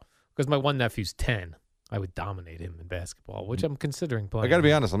 No. Because my one nephew's 10. I would dominate him in basketball, which I'm considering playing. I got to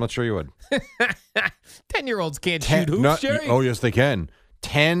be honest. I'm not sure you would. 10-year-olds can't shoot hoops, Jerry. Oh, yes, they can.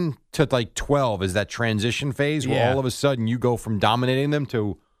 10 to like 12 is that transition phase where Yeah. all of a sudden you go from dominating them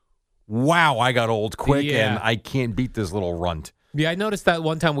to, wow, I got old quick Yeah. and I can't beat this little runt. Yeah, I noticed that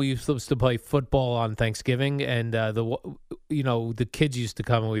one time we used to play football on Thanksgiving, and the kids used to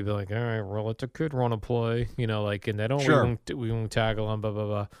come and we'd be like, all right, well, let the kid run a play, and they don't, Sure. we won't tackle them, blah, blah,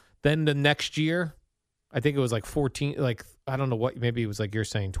 blah. Then the next year, I think it was like 14, like, I don't know what, maybe it was like you're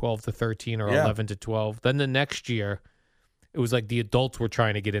saying 12 to 13 or Yeah. 11 to 12. Then the next year, it was like the adults were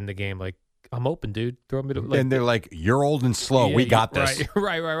trying to get in the game, like, I'm open, dude. Throw me to, like, And they're like, you're old and slow. Yeah, We got this.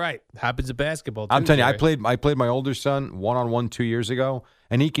 Right. Happens in basketball, too, I'm telling you, Jerry. I played my older son one-on-one 2 years ago,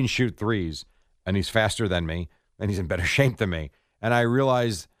 and he can shoot threes, and he's faster than me, and he's in better shape than me. And I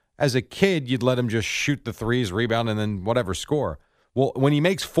realized as a kid, you'd let him just shoot the threes, rebound, and then whatever, score. Well, when he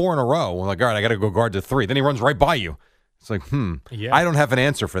makes 4 in a row, I'm like, all right, I got to go guard the 3. Then he runs right by you. It's like, Yeah. I don't have an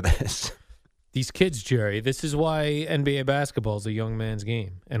answer for this. These kids, Jerry, this is why NBA basketball is a young man's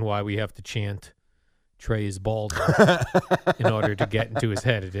game and why we have to chant Trey is bald in order to get into his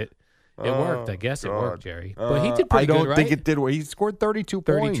head. It worked. I guess it worked, Jerry. But he did pretty good, right? I don't think it did. He scored 32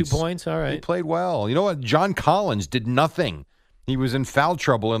 points. 32 points, all right. He played well. You know what? John Collins did nothing. He was in foul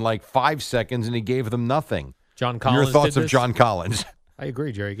trouble in like 5 seconds, and he gave them nothing. John Collins Your thoughts did of this? John Collins? I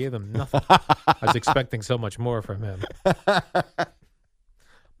agree, Jerry. He gave them nothing. I was expecting so much more from him. I'm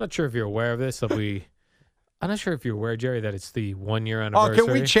not sure if you're aware of this. I'm not sure if you're aware, Jerry, that it's the 1-year anniversary. Oh,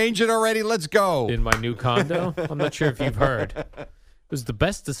 can we change it already? Let's go. In my new condo. I'm not sure if you've heard. It was the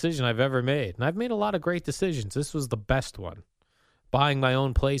best decision I've ever made. And I've made a lot of great decisions. This was the best one. Buying my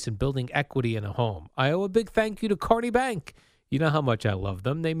own place and building equity in a home. I owe a big thank you to Carney Bank. You know how much I love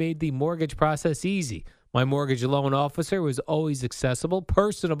them. They made the mortgage process easy. My mortgage loan officer was always accessible,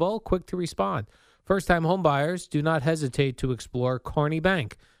 personable, quick to respond. First-time home buyers, do not hesitate to explore Carney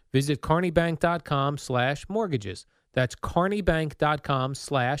Bank. Visit carneybank.com/mortgages. That's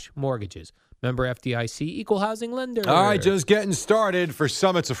carneybank.com/mortgages. Member FDIC, equal housing lender. All right, just getting started. For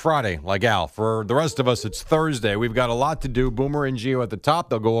some, it's a Friday, like Al. For the rest of us, it's Thursday. We've got a lot to do. Boomer and Gio at the top.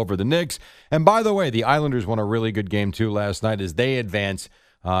 They'll go over the Knicks. And by the way, the Islanders won a really good game, too, last night as they advance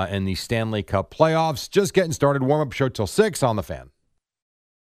in the Stanley Cup playoffs. Just getting started. Warm-up show till 6 on The Fan.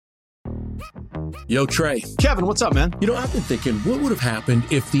 Yo, Trey. Kevin, what's up, man? You know, I've been thinking, what would have happened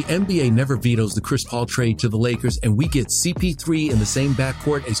if the NBA never vetoes the Chris Paul trade to the Lakers and we get CP3 in the same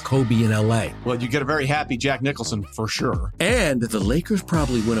backcourt as Kobe in LA? Well, you get a very happy Jack Nicholson for sure. And the Lakers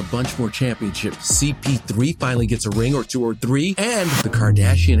probably win a bunch more championships. CP3 finally gets a ring or 2 or 3, and the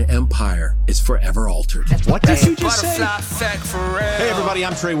Kardashian empire is forever altered. What did you just say? Hey, Hey, everybody,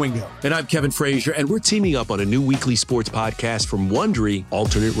 I'm Trey Wingo. And I'm Kevin Frazier, and we're teaming up on a new weekly sports podcast from Wondery,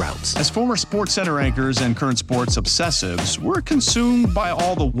 Alternate Routes. As former Sports Center anchors and current sports obsessives, we're consumed by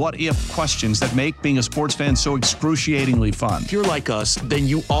all the what-if questions that make being a sports fan so excruciatingly fun. If you're like us, then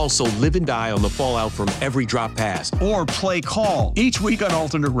you also live and die on the fallout from every drop pass. Or play call. Each week on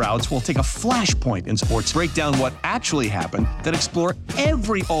Alternate Routes, we'll take a flashpoint in sports, break down what actually happened, then explore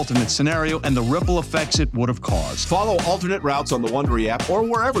every alternate scenario and the ripple effects it would have caused. Follow Alternate Routes on the Wondery app or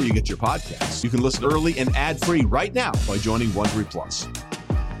wherever you get your podcasts. You can listen early and ad-free right now by joining Wondery Plus.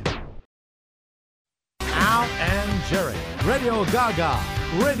 Al and Jerry. Radio Gaga.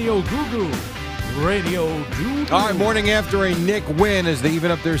 Radio Goo Goo. Radio Doo Doo. All right, morning after a Knick win as they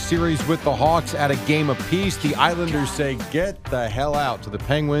even up their series with the Hawks at a game apiece. The Islanders say get the hell out to the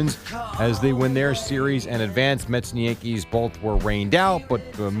Penguins as they win their series and advance. Mets and Yankees both were rained out,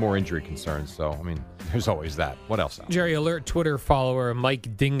 but more injury concerns. So, I mean, there's always that. What else? Jerry, alert Twitter follower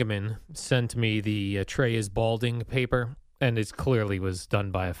Mike Dingaman sent me the Trey is balding paper, and it clearly was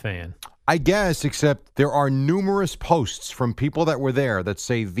done by a fan. I guess, except there are numerous posts from people that were there that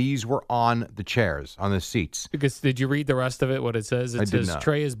say these were on the chairs, on the seats. Because did you read the rest of it, what it says? It I did says not.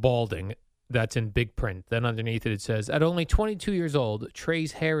 Trey is balding. That's in big print. Then underneath it says, at only 22 years old,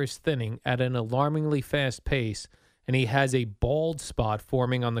 Trey's hair is thinning at an alarmingly fast pace and he has a bald spot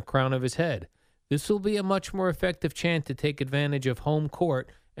forming on the crown of his head. This will be a much more effective chance to take advantage of home court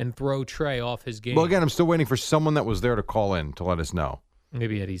and throw Trey off his game. Well, again, I'm still waiting for someone that was there to call in to let us know.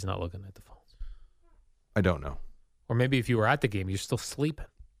 Maybe Eddie's not looking at the phones. I don't know. Or maybe if you were at the game, you're still sleeping.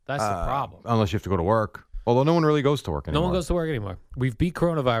 That's the problem. Unless you have to go to work. Although no one really goes to work anymore. No one goes to work anymore. We've beat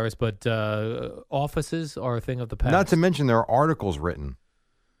coronavirus, but offices are a thing of the past. Not to mention there are articles written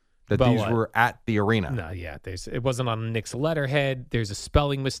that About these what? were at the arena. No, yeah. It wasn't on Nick's letterhead. There's a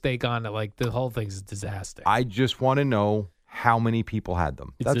spelling mistake on it. Like, the whole thing's a disaster. I just want to know how many people had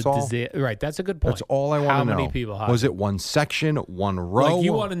them. That's all. Right. That's a good point. That's all I want to know. How many people had Was them? it one section, one row? Like,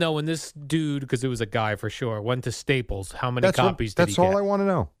 you want to know when this dude, because it was a guy for sure, went to Staples, how many copies did he That's get? all I want to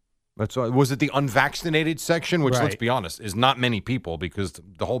know. That's all. Was it the unvaccinated section, which, let's Right. be honest, is not many people because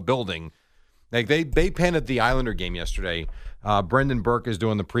the whole building, like they penned at the Islander game yesterday. Brendan Burke is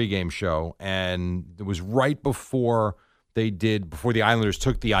doing the pregame show, and it was right before before the Islanders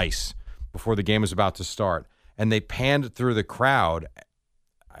took the ice, before the game was about to start, and they panned through the crowd.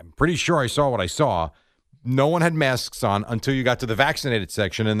 I'm pretty sure I saw what I saw. No one had masks on until you got to the vaccinated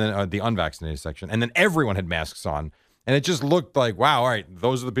section, and then the unvaccinated section, and then everyone had masks on. And it just looked like, wow, all right,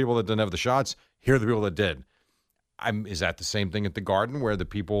 those are the people that didn't have the shots. Here are the people that did. Is that the same thing at the Garden where the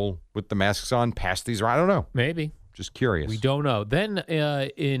people with the masks on passed these around? I don't know. Maybe. Just curious. We don't know. Then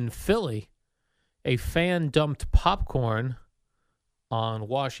in Philly, a fan dumped popcorn on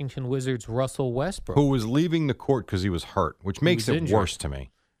Washington Wizards' Russell Westbrook. Who was leaving the court because he was hurt, which makes it injured. worse to me.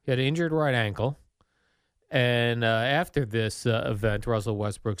 He had an injured right ankle. And after this event, Russell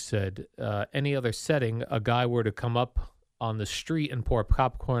Westbrook said, any other setting, a guy were to come up on the street and pour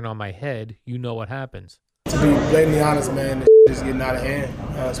popcorn on my head, you know what happens. To be blatantly honest, man, this is getting out of hand,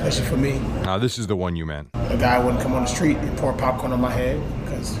 especially for me. This is the one you meant. A guy wouldn't come on the street and pour popcorn on my head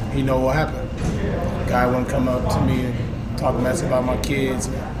because he know what happened. A guy wouldn't come up to me and talk mess about my kids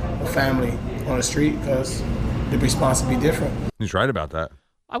or family on the street because the response would be different. He's right about that.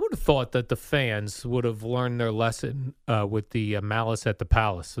 I would have thought that the fans would have learned their lesson with the malice at the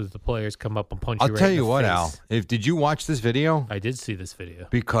palace as the players come up and punch you I'll right tell in you the what, face. Al. Did you watch this video? I did see this video.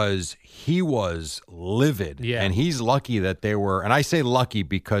 Because he was livid. Yeah. And he's lucky that they were, and I say lucky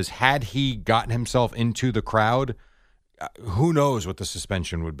because had he gotten himself into the crowd, who knows what the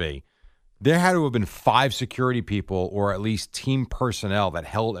suspension would be. There had to have been 5 security people or at least team personnel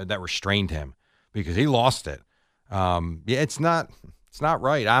that restrained him because he lost it. It's not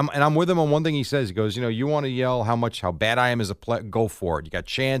right. I'm with him on one thing he says. He goes, you want to yell how bad I am as a player, go for it. You got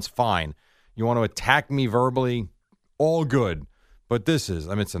chance, fine. You want to attack me verbally, all good. But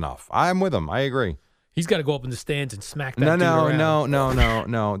it's enough. I'm with him. I agree. He's got to go up in the stands and smack that dude No.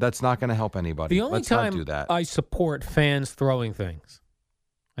 around. That's not going to help anybody. The only Let's not time do that. I support fans throwing things,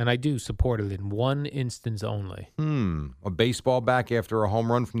 and I do support it in one instance only. A baseball back after a home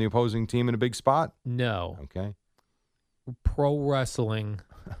run from the opposing team in a big spot? No. Okay. Pro wrestling,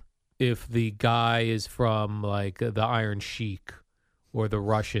 if the guy is from like the Iron Sheik or the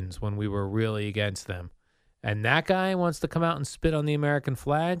Russians when we were really against them, and that guy wants to come out and spit on the American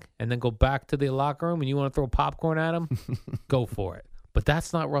flag and then go back to the locker room and you want to throw popcorn at him, go for it. But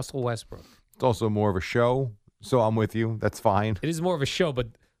that's not Russell Westbrook. It's also more of a show, so I'm with you. That's fine. It is more of a show, but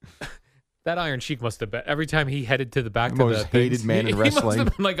that Iron Sheik must have been every time he headed to the back The of most the hated things, man in he must wrestling.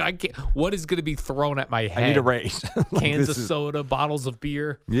 have been like, I can't. What is going to be thrown at my head? I need a raise. Like, Cans of this is- soda, bottles of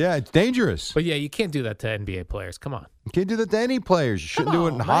beer. Yeah, it's dangerous. But yeah, you can't do that to NBA players. Come on. You can't do that to any players. You shouldn't do it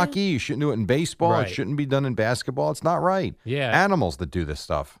in hockey. You shouldn't do it in baseball. Right. It shouldn't be done in basketball. It's not right. Yeah. Animals that do this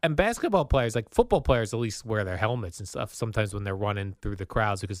stuff. And basketball players, like football players, at least wear their helmets and stuff sometimes when they're running through the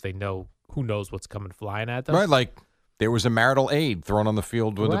crowds because they know who knows what's coming flying at them. Right, like there was a marital aid thrown on the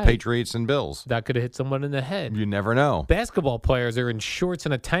field with the Right. Patriots and Bills. That could have hit someone in the head. You never know. Basketball players are in shorts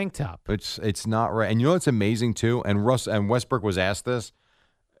and a tank top. It's not right. And you know what's amazing too? And Westbrook was asked this.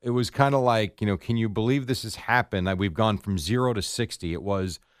 It was kind of like, can you believe this has happened? That we've gone from 0 to 60. It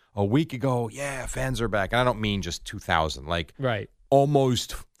was a week ago. Yeah, fans are back. And I don't mean just 2,000. Like Right.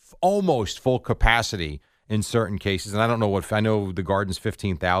 almost full capacity in certain cases. And I don't know I know the Garden's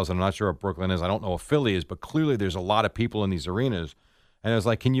 15,000. I'm not sure what Brooklyn is. I don't know what Philly is, but clearly there's a lot of people in these arenas. And I was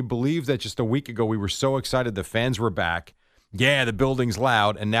like, can you believe that just a week ago we were so excited the fans were back? Yeah, the building's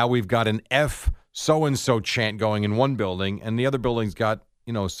loud. And now we've got an F so-and-so chant going in one building, and the other building's got,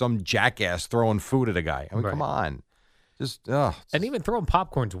 some jackass throwing food at a guy. I mean, come on. Just, And even throwing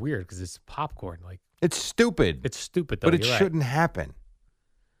popcorn's weird because it's popcorn. Like it's stupid. It's stupid, though. But it You're right. shouldn't happen.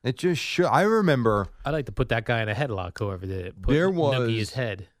 It just should. I remember. I'd like to put that guy in a headlock, whoever did it. Put There Nucky was his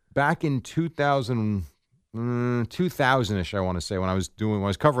head. back in 2000-ish, I want to say, when I was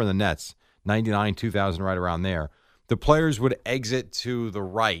covering the Nets, 99, 2000, right around there. the players would exit to the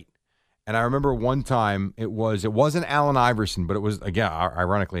right. And I remember one time it wasn't Allen Iverson, but it was, again,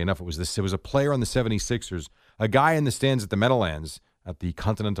 ironically enough, it was a player on the 76ers, a guy in the stands at the Meadowlands at the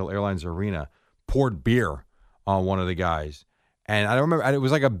Continental Airlines Arena poured beer on one of the guys. And I don't remember, it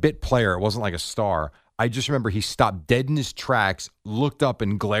was like a bit player. It wasn't like a star. I just remember he stopped dead in his tracks, looked up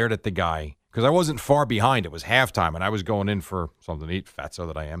and glared at the guy because I wasn't far behind. It was halftime and I was going in for something to eat, fatso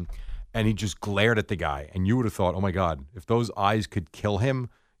that I am. And he just glared at the guy. And you would have thought, oh my God, if those eyes could kill him,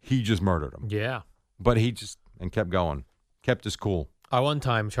 he just murdered him. Yeah. But he just kept going, kept his cool. I one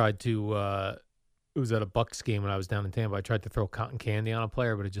time tried to, it was at a Bucks game when I was down in Tampa. I tried to throw cotton candy on a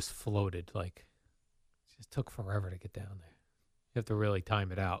player, but it just floated. Like, it just took forever to get down there. You have to really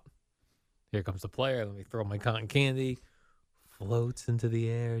time it out. Here comes the player. Let me throw my cotton candy. Floats into the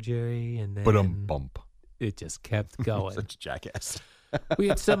air, Jerry. And then bump. It just kept going. Such a jackass. We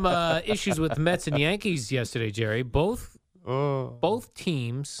had some issues with the Mets and Yankees yesterday, Jerry. Both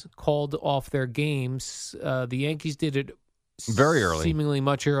teams called off their games. The Yankees did it very early, seemingly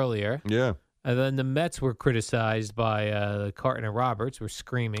much earlier. Yeah. And then the Mets were criticized by Carton and Roberts, were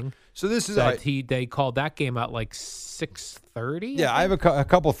screaming. So this is that they called that game out like 6:30. Yeah, I have a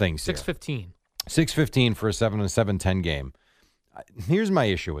couple things. 6:15. 6:15 for a 7-10 game. Here's my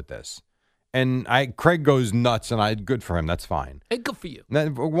issue with this, and Craig goes nuts, and good for him. That's fine. Hey, good for you.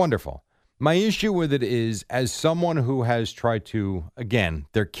 Wonderful. My issue with it is, as someone who has tried to, again,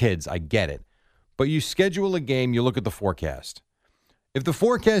 they're kids, I get it, but you schedule a game, you look at the forecast. If the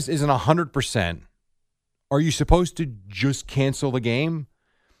forecast isn't 100%, are you supposed to just cancel the game?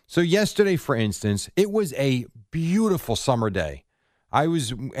 So yesterday, for instance, it was a beautiful summer day.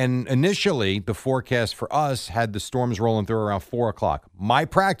 And initially, the forecast for us had the storms rolling through around 4 o'clock. My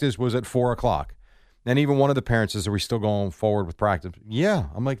practice was at 4 o'clock. And even one of the parents says, are we still going forward with practice? Yeah.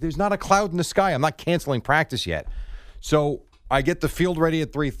 I'm like, there's not a cloud in the sky. I'm not canceling practice yet. So I get the field ready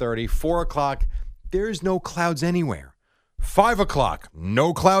at 3:30. 4 o'clock, there's no clouds anywhere. 5 o'clock,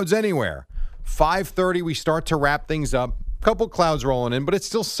 no clouds anywhere. 5:30, we start to wrap things up. Couple clouds rolling in, but it's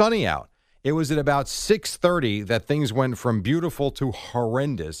still sunny out. It was at about 6:30 that things went from beautiful to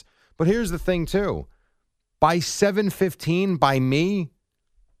horrendous. But here's the thing, too. By 7:15, by me,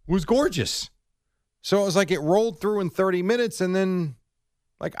 was gorgeous. So it was like it rolled through in 30 minutes, and then,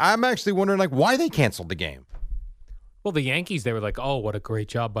 like, I'm actually wondering, like, why they canceled the game. Well, the Yankees, they were like, "Oh, what a great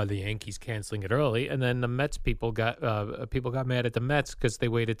job by the Yankees canceling it early," and then the Mets people got mad at the Mets because they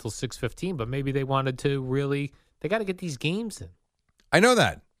waited till 6:15. But maybe they wanted to they got to get these games in. I know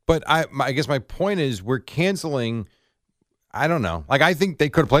that, but I guess my point is we're canceling. I don't know. Like, I think they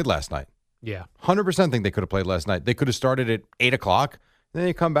could have played last night. Yeah, 100% think they could have played last night. They could have started at 8 o'clock, then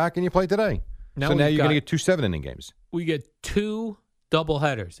you come back and you play today. So now you're going to get 2 7-inning games. We get 2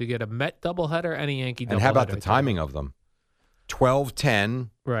 doubleheaders. You get a Met doubleheader and a Yankee doubleheader. And how about the timing of them?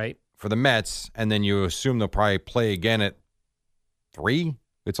 12:10 right for the Mets, and then you assume they'll probably play again at 3.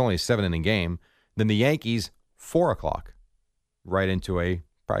 It's only a 7-inning game. Then the Yankees, 4 o'clock, right into a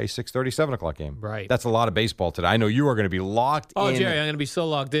probably 6:30, 7 o'clock game. Right. That's a lot of baseball today. I know you are going to be locked in. Oh, Jerry, I'm going to be so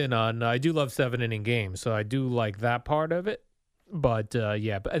locked in on. I do love 7-inning games, so I do like that part of it. But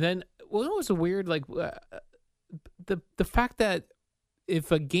yeah, and then what was weird, like the fact that if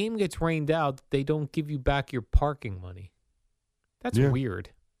a game gets rained out, they don't give you back your parking money. That's weird.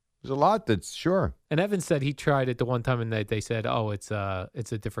 There's a lot that's sure. And Evan said he tried it the one time and they said, "Oh, it's a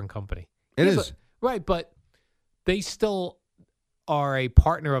different company." It is but, right, but they still are a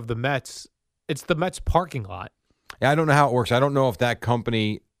partner of the Mets. It's the Mets parking lot. Yeah, I don't know how it works. I don't know if that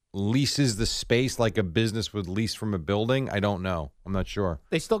company leases the space like a business would lease from a building. I don't know. I'm not sure.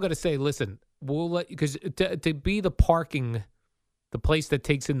 They still got to say, listen, we'll let you, because to be the parking, the place that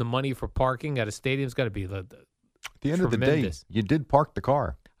takes in the money for parking at a stadium's got to be the the end of the day, you did park the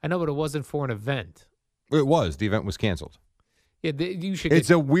car. I know, but it wasn't for an event. It was. The event was canceled. Yeah, you should. It's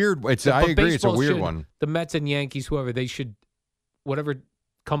a weird. I agree. It's a weird one. The Mets and Yankees, whoever, they should, whatever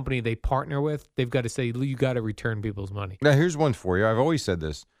company they partner with, they've got to say, you got to return people's money. Now, here's one for you. I've always said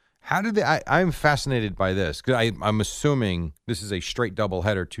this. How did they? I'm fascinated by this because I'm assuming this is a straight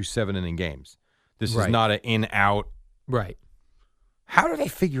doubleheader, 2 7-inning games. This is not an in-out. Right. How do they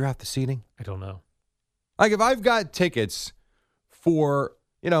figure out the seating? I don't know. Like, if I've got tickets for,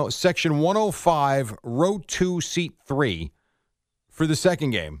 section 105, row 2, seat 3 for the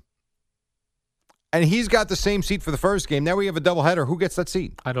second game, and he's got the same seat for the first game, now we have a doubleheader. Who gets that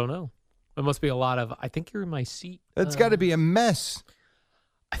seat? I don't know. It must be a lot of, I think you're in my seat. That's got to be a mess.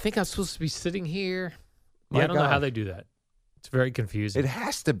 I think I'm supposed to be sitting here. Yeah, I don't know how they do that. It's very confusing. It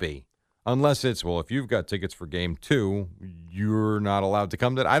has to be. Unless it's, well, if you've got tickets for game 2, you're not allowed to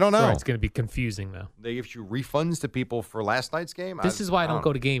come to it. I don't know. Right, it's going to be confusing, though. They give you refunds to people for last night's game? This is why I don't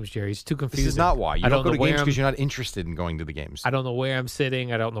go to games, Jerry. It's too confusing. This is not why. You don't go to games I'm- because you're not interested in going to the games. I don't know where I'm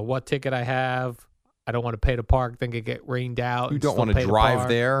sitting. I don't know what ticket I have. I don't want to pay to park, then get rained out. You and don't still want to pay drive park.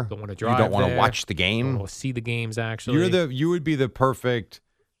 there. Don't want to drive You don't want to there. watch the Don't game. want to see the games, actually. You would be the perfect,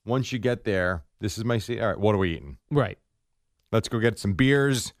 once you get there, this is my seat. All right, what are we eating? Right. Let's go get some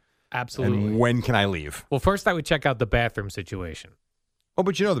beers. Absolutely. And when can I leave? Well, first I would check out the bathroom situation. Oh,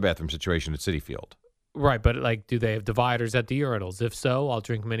 but you know the bathroom situation at City Field. Right, but do they have dividers at the urinals? If so, I'll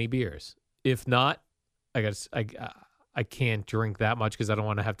drink many beers. If not, I guess I can't drink that much because I don't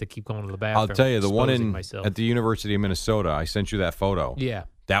want to have to keep going to the bathroom. I'll tell you, the one exposing myself. at the University of Minnesota, I sent you that photo. Yeah.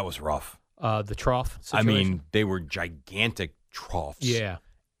 That was rough. The trough situation. I mean, they were gigantic troughs. Yeah.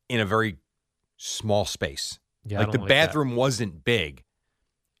 In a very small space. Yeah, I like the don't like that. bathroom wasn't big,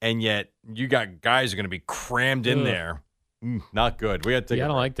 and yet you got guys who are going to be crammed in Ugh. there. Not good. We had to take Yeah, I a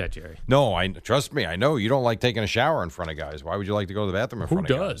don't break. like that, Jerry. No, trust me. I know you don't like taking a shower in front of guys. Why would you like to go to the bathroom in Who front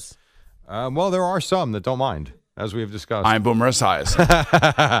of does? guys? Well, there are some that don't mind, as we have discussed. I'm Boomer Esiason.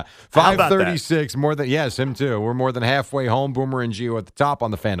 How about that? 5:36. Yes, him too. We're more than halfway home. Boomer and Gio at the top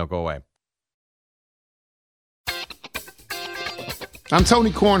on the Fan. Don't go away. I'm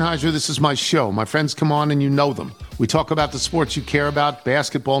Tony Kornheiser. This is my show. My friends come on and you know them. We talk about the sports you care about,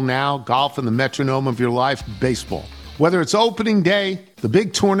 basketball now, golf, and the metronome of your life, baseball. Whether it's opening day, the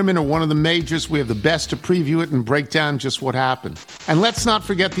big tournament, or one of the majors, we have the best to preview it and break down just what happened. And let's not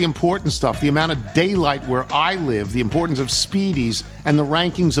forget the important stuff, the amount of daylight where I live, the importance of speedies, and the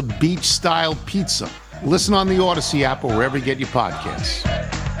rankings of beach-style pizza. Listen on the Odyssey app or wherever you get your podcasts.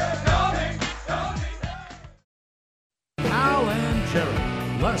 Al and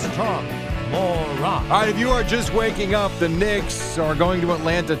Jerry, less talk, more rock. All right, if you are just waking up, the Knicks are going to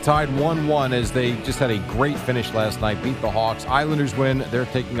Atlanta tied 1-1 as they just had a great finish last night, beat the Hawks. Islanders win. They're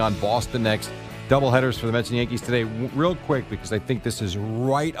taking on Boston next. Doubleheaders for the Mets and Yankees today. Real quick, because I think this is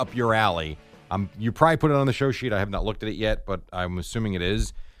right up your alley. You probably put it on the show sheet. I have not looked at it yet, but I'm assuming it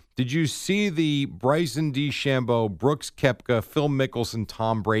is. Did you see the Bryson DeChambeau, Brooks Koepka, Phil Mickelson,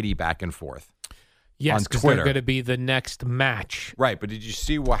 Tom Brady back and forth? Yes, because they're going to be the next match. Right, but did you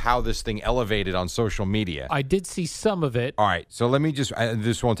see how this thing elevated on social media? I did see some of it. All right, so let me just,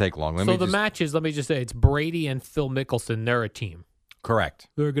 this won't take long. Match is, let me just say, it's Brady and Phil Mickelson. They're a team. Correct.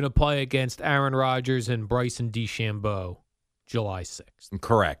 They're going to play against Aaron Rodgers and Bryson DeChambeau July 6th.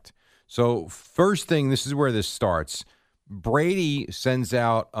 Correct. So first thing, this is where this starts. Brady sends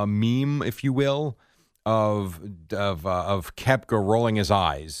out a meme, if you will, of Koepka rolling his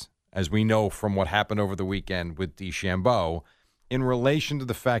eyes, as we know from what happened over the weekend with DeChambeau, in relation to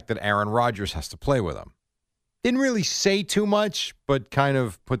the fact that Aaron Rodgers has to play with him. Didn't really say too much, but kind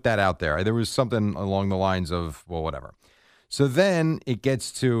of put that out there. There was something along the lines of, well, whatever. So then it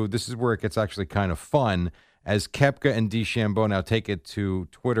gets to, this is where it gets actually kind of fun, as Koepka and DeChambeau now take it to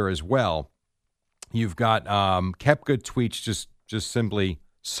Twitter as well. You've got Koepka tweets just simply,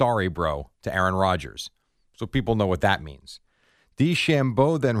 sorry, bro, to Aaron Rodgers. So people know what that means.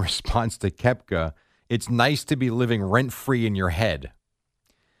 DeChambeau then responds to Koepka, it's nice to be living rent-free in your head.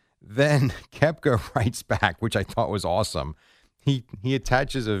 Then Koepka writes back, which I thought was awesome. He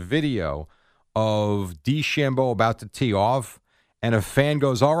attaches a video of DeChambeau about to tee off, and a fan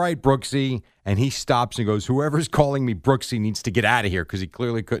goes, all right, Brooksy, and he stops and goes, whoever's calling me Brooksy needs to get out of here, because he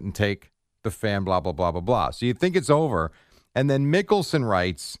clearly couldn't take the fan, blah, blah, blah, blah, blah. So you think it's over. And then Mickelson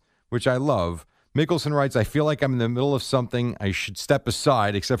writes, which I love, Mickelson writes, I feel like I'm in the middle of something. I should step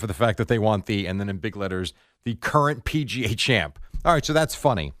aside, except for the fact that they want and then in big letters, the current PGA champ. All right, so that's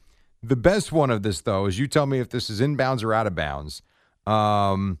funny. The best one of this, though, is you tell me if this is inbounds or out of bounds.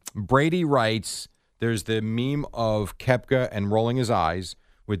 Brady writes, there's the meme of Koepka and rolling his eyes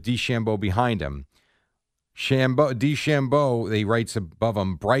with DeChambeau behind him. DeChambeau, he writes above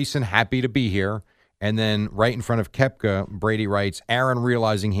him, Bryson, happy to be here. And then right in front of Koepka, Brady writes, Aaron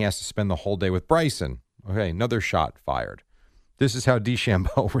realizing he has to spend the whole day with Bryson. Okay, another shot fired. This is how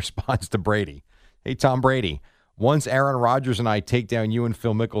DeChambeau responds to Brady. Hey, Tom Brady, once Aaron Rodgers and I take down you and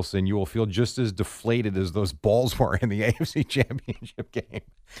Phil Mickelson, you will feel just as deflated as those balls were in the AFC Championship game.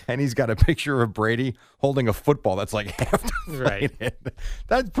 And he's got a picture of Brady holding a football that's like half deflated. Right.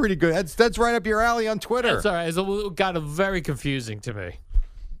 That's pretty good. That's right up your alley on Twitter. That's all right. It got very confusing to me.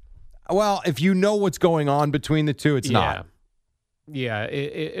 Well, if you know what's going on between the two, it's not. Yeah,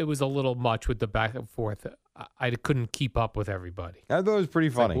 it was a little much with the back and forth. I couldn't keep up with everybody. I thought it was pretty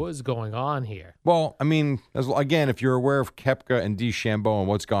funny. What is going on here? Well, I mean, again, if you're aware of Koepka and DeChambeau and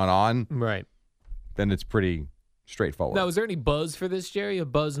what's gone on, right, then it's pretty straightforward. Now, is there any buzz for this, Jerry? A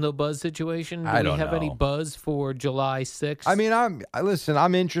buzz, no buzz situation? Do I don't we have any know. buzz for July 6th? I mean,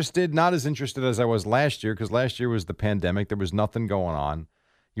 I'm interested, not as interested as I was last year, because last year was the pandemic. There was nothing going on.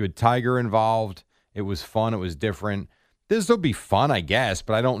 You had Tiger involved. It was fun. It was different. This will be fun, I guess,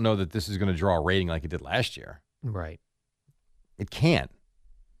 but I don't know that this is going to draw a rating like it did last year. Right. It can't.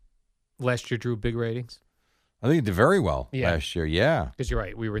 Last year drew big ratings? I think it did very well last year, yeah. Because you're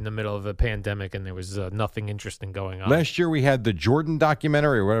right. We were in the middle of a pandemic and there was nothing interesting going on. Last year we had the Jordan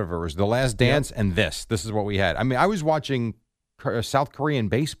documentary or whatever it was, The Last Dance, and this. This is what we had. I mean, I was watching South Korean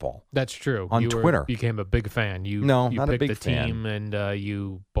baseball. That's true. On Twitter. Became a big fan. You not a picked big the fan. team and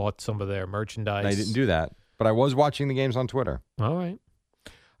you bought some of their merchandise. I didn't do that, but I was watching the games on Twitter. All right.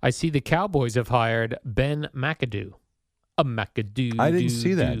 I see the Cowboys have hired Ben McAdoo. A McAdoo. I didn't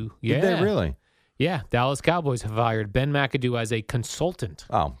see that. Yeah. Did they really? Yeah, Dallas Cowboys have hired Ben McAdoo as a consultant.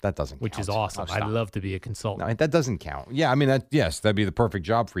 Oh, that doesn't Which count. is awesome. Oh, I'd stop. love to be a consultant. No, that doesn't count. Yeah, I mean, that'd be the perfect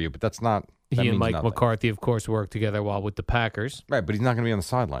job for you, but that's not. That He and means Mike nothing. McCarthy, of course, worked together while with the Packers. Right, but he's not going to be on the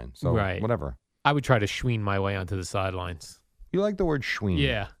sideline, so whatever. I would try to schween my way onto the sidelines. You like the word schween?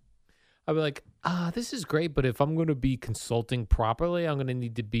 Yeah. I'd be like, this is great, but if I'm going to be consulting properly, I'm going to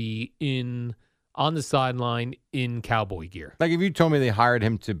need to be on the sideline in cowboy gear. Like if you told me they hired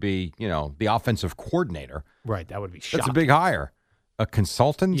him to be, the offensive coordinator. Right, that would be shocking. That's a big hire. A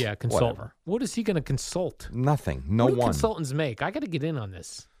consultant? Yeah, consultant. Whatever. What is he going to consult? Nothing. No what do one. consultants make? I got to get in on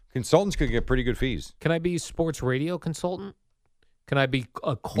this. Consultants could get pretty good fees. Can I be a sports radio consultant? Can I be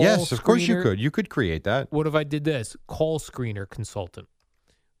a call Yes, of course you screener? could. You could create that. What if I did this? Call screener consultant.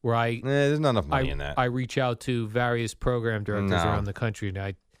 Where there's not enough money in that. I reach out to various program directors No. around the country and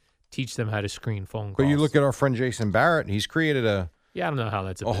I teach them how to screen phone calls. But you look at our friend Jason Barrett. He's created a I don't know how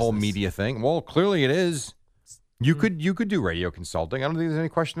that's a whole media thing. Well, clearly it is. You could do radio consulting. I don't think there's any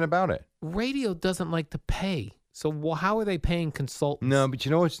question about it. Radio doesn't like to pay. So how are they paying consultants? No, but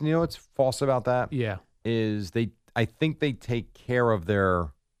you know what's false about that? Yeah. Is I think they take care of their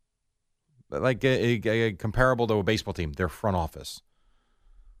like a comparable to a baseball team, their front office.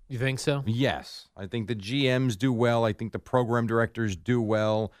 You think so? Yes. I think the GMs do well. I think the program directors do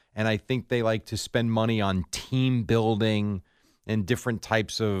well. And I think they like to spend money on team building and different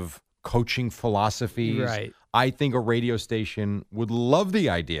types of coaching philosophies. Right. I think a radio station would love the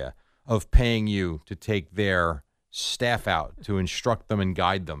idea of paying you to take their staff out to instruct them and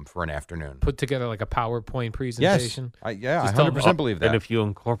guide them for an afternoon. Put together like a PowerPoint presentation. I Just tell 100% them, believe that. And if you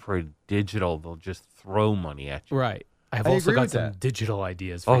incorporate digital, they'll just throw money at you. Right. I've I also agree got with some that. digital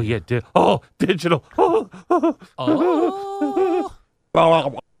ideas for Oh, you. yeah. Digital. Oh.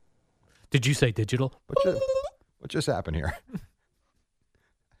 Did you say digital? What just happened here?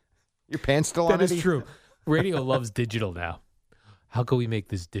 Your pants still on? That is Eddie? true. Radio loves digital now. How can we make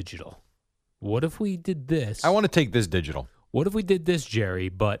this digital? What if we did this? I want to take this digital. What if we did this, Jerry,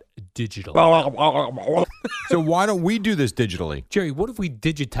 but digital? So why don't we do this digitally? Jerry, what if we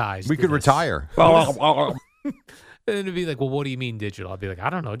digitized We could this? retire. And it'd be like, well, what do you mean digital? I'd be like, I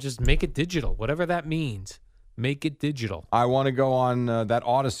don't know. Just make it digital. Whatever that means. Make it digital. I want to go on that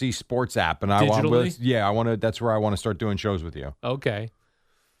Odyssey Sports app, and I Digitally? want to. That's where I want to start doing shows with you. Okay.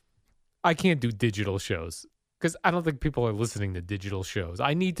 I can't do digital shows because I don't think people are listening to digital shows.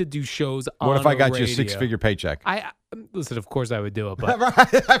 I need to do shows on What if I got radio. you a 6-figure paycheck? Listen, of course I would do it,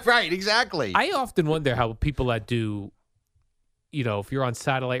 but right, exactly. I often wonder how people that do, if you're on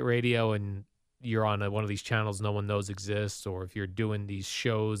satellite radio and you're on one of these channels no one knows exists, or if you're doing these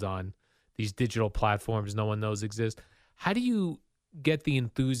shows on these digital platforms no one knows exist, how do you get the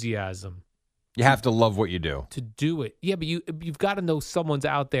enthusiasm? You have to love what you do. To do it. Yeah, but you've got to know someone's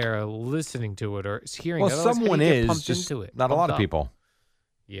out there listening to it or hearing Well, it. Otherwise, how do someone you get is, pumped just into it, not a lot pumped of up? people.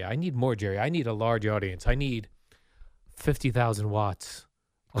 Yeah, I need more, Jerry. I need a large audience. I need 50,000 watts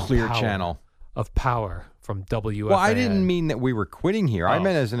of Clear power, channel. of power from WFAN. Well, I didn't mean that we were quitting here. I Oh.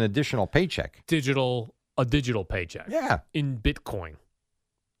 meant as an additional paycheck. a digital paycheck. Yeah. In Bitcoin.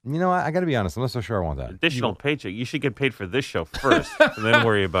 You know, I got to be honest. I'm not so sure I want that. Additional paycheck. You should get paid for this show first, and then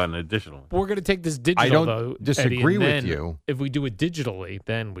worry about an additional. We're going to take this digital, I don't though, disagree Eddie, and with then you. If we do it digitally,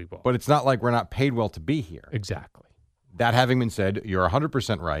 then we will. But it's not like we're not paid well to be here. Exactly. That having been said, you're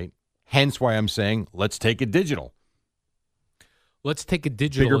 100% right. Hence why I'm saying let's take it digital. Let's take a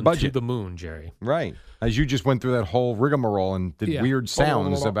digital Bigger into budget. the moon, Jerry. Right. As you just went through that whole rigmarole and did Yeah. weird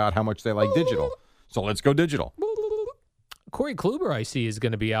sounds about how much they like digital. So let's go digital. Corey Kluber, I see, is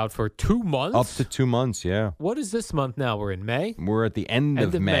going to be out for 2 months. Up to 2 months, yeah. What is this month now? We're in May? We're at the end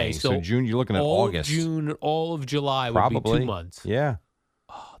of May. So June, you're looking at all August. June, all of July would Probably. be 2 months. Yeah.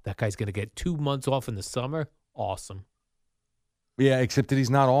 Oh, that guy's going to get 2 months off in the summer. Awesome. Yeah, except that he's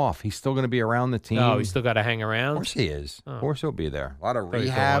not off. He's still going to be around the team. Oh, he's still got to hang around? Of course he is. Oh. Of course he'll be there. A lot of He's going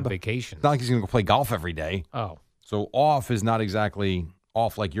rehab. on vacation. It's not like he's going to go play golf every day. Oh. So off is not exactly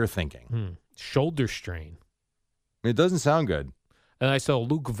off like you're thinking. Shoulder strain. It doesn't sound good. And I saw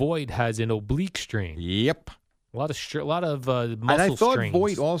Luke Voigt has an oblique strain. Yep. A lot of muscle And I thought strains.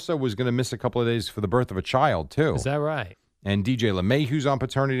 Voigt also was going to miss a couple of days for the birth of a child, too. Is that right? And DJ LeMahieu's on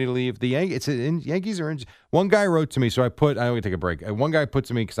paternity leave. The Yankees are in. One guy wrote to me, so I only take a break. One guy put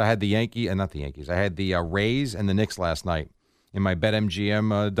to me because I had the I had the Rays and the Knicks last night in my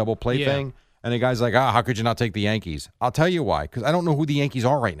BetMGM double play thing. And the guy's like, how could you not take the Yankees? I'll tell you why. Because I don't know who the Yankees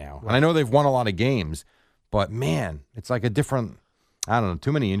are right now. Right. And I know they've won a lot of games. But, man, it's like a different, I don't know,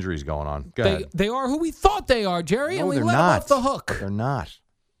 too many injuries going on. Go ahead. They are who we thought they are, Jerry, No, and we they're let them not. off the hook. But they're not.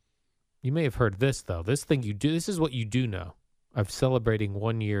 You may have heard this, though. This thing you do, this is what you do know. I'm celebrating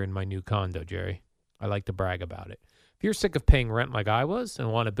 1 year in my new condo, Jerry. I like to brag about it. If you're sick of paying rent like I was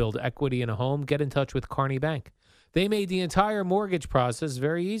and want to build equity in a home, get in touch with Kearney Bank. They made the entire mortgage process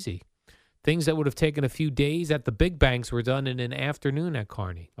very easy. Things that would have taken a few days at the big banks were done in an afternoon at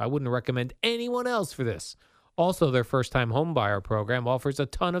Kearney. I wouldn't recommend anyone else for this. Also, their first-time home buyer program offers a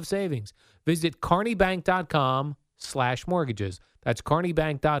ton of savings. Visit kearneybank.com/mortgages. That's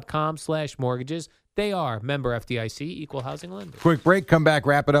kearneybank.com/mortgages. They are member FDIC, equal housing lender. Quick break, come back,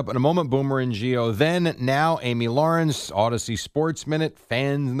 wrap it up in a moment. Boomer and Gio. Then, now, Amy Lawrence, Odyssey Sports Minute,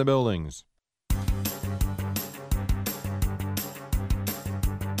 fans in the buildings.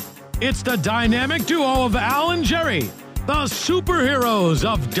 It's the dynamic duo of Al and Jerry, the superheroes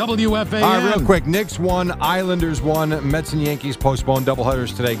of WFAN. All right, real quick. Knicks won, Islanders won, Mets and Yankees postponed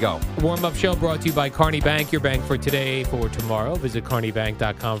doubleheaders today. Go. Warm-up show brought to you by Kearney Bank, your bank for today, for tomorrow. Visit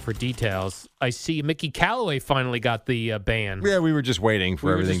kearneybank.com for details. I see Mickey Callaway finally got the ban. Yeah, we were just waiting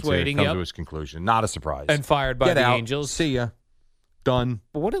for everything to come yep. to its conclusion. Not a surprise. And fired by Get the out. Angels. See ya. Done.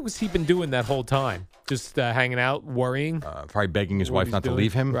 But what was he been doing that whole time? Just hanging out, worrying? Probably begging his What wife he's not doing? to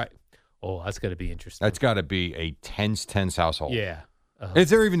leave him. Right. Oh, that's going to be interesting. That's got to be a tense household. Yeah. Is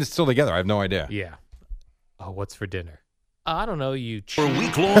there even still together? I have no idea. Yeah. Oh, what's for dinner? I don't know, you... Our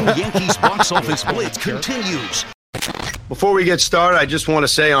week-long Yankees box office blitz continues. Before we get started, I just want to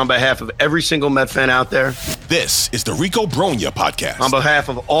say on behalf of every single Met fan out there, this is the Rico Bronya Podcast. On behalf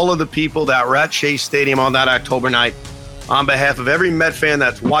of all of the people that were at Chase Stadium on that October night, on behalf of every Met fan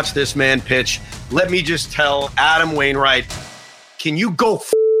that's watched this man pitch, let me just tell Adam Wainwright, can you go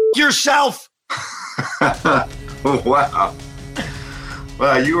yourself? Wow.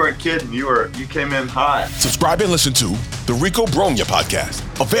 Wow, you weren't kidding. You came in hot. Subscribe and listen to the Rico Bronya Podcast,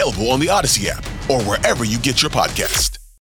 available on the Odyssey app or wherever you get your podcast.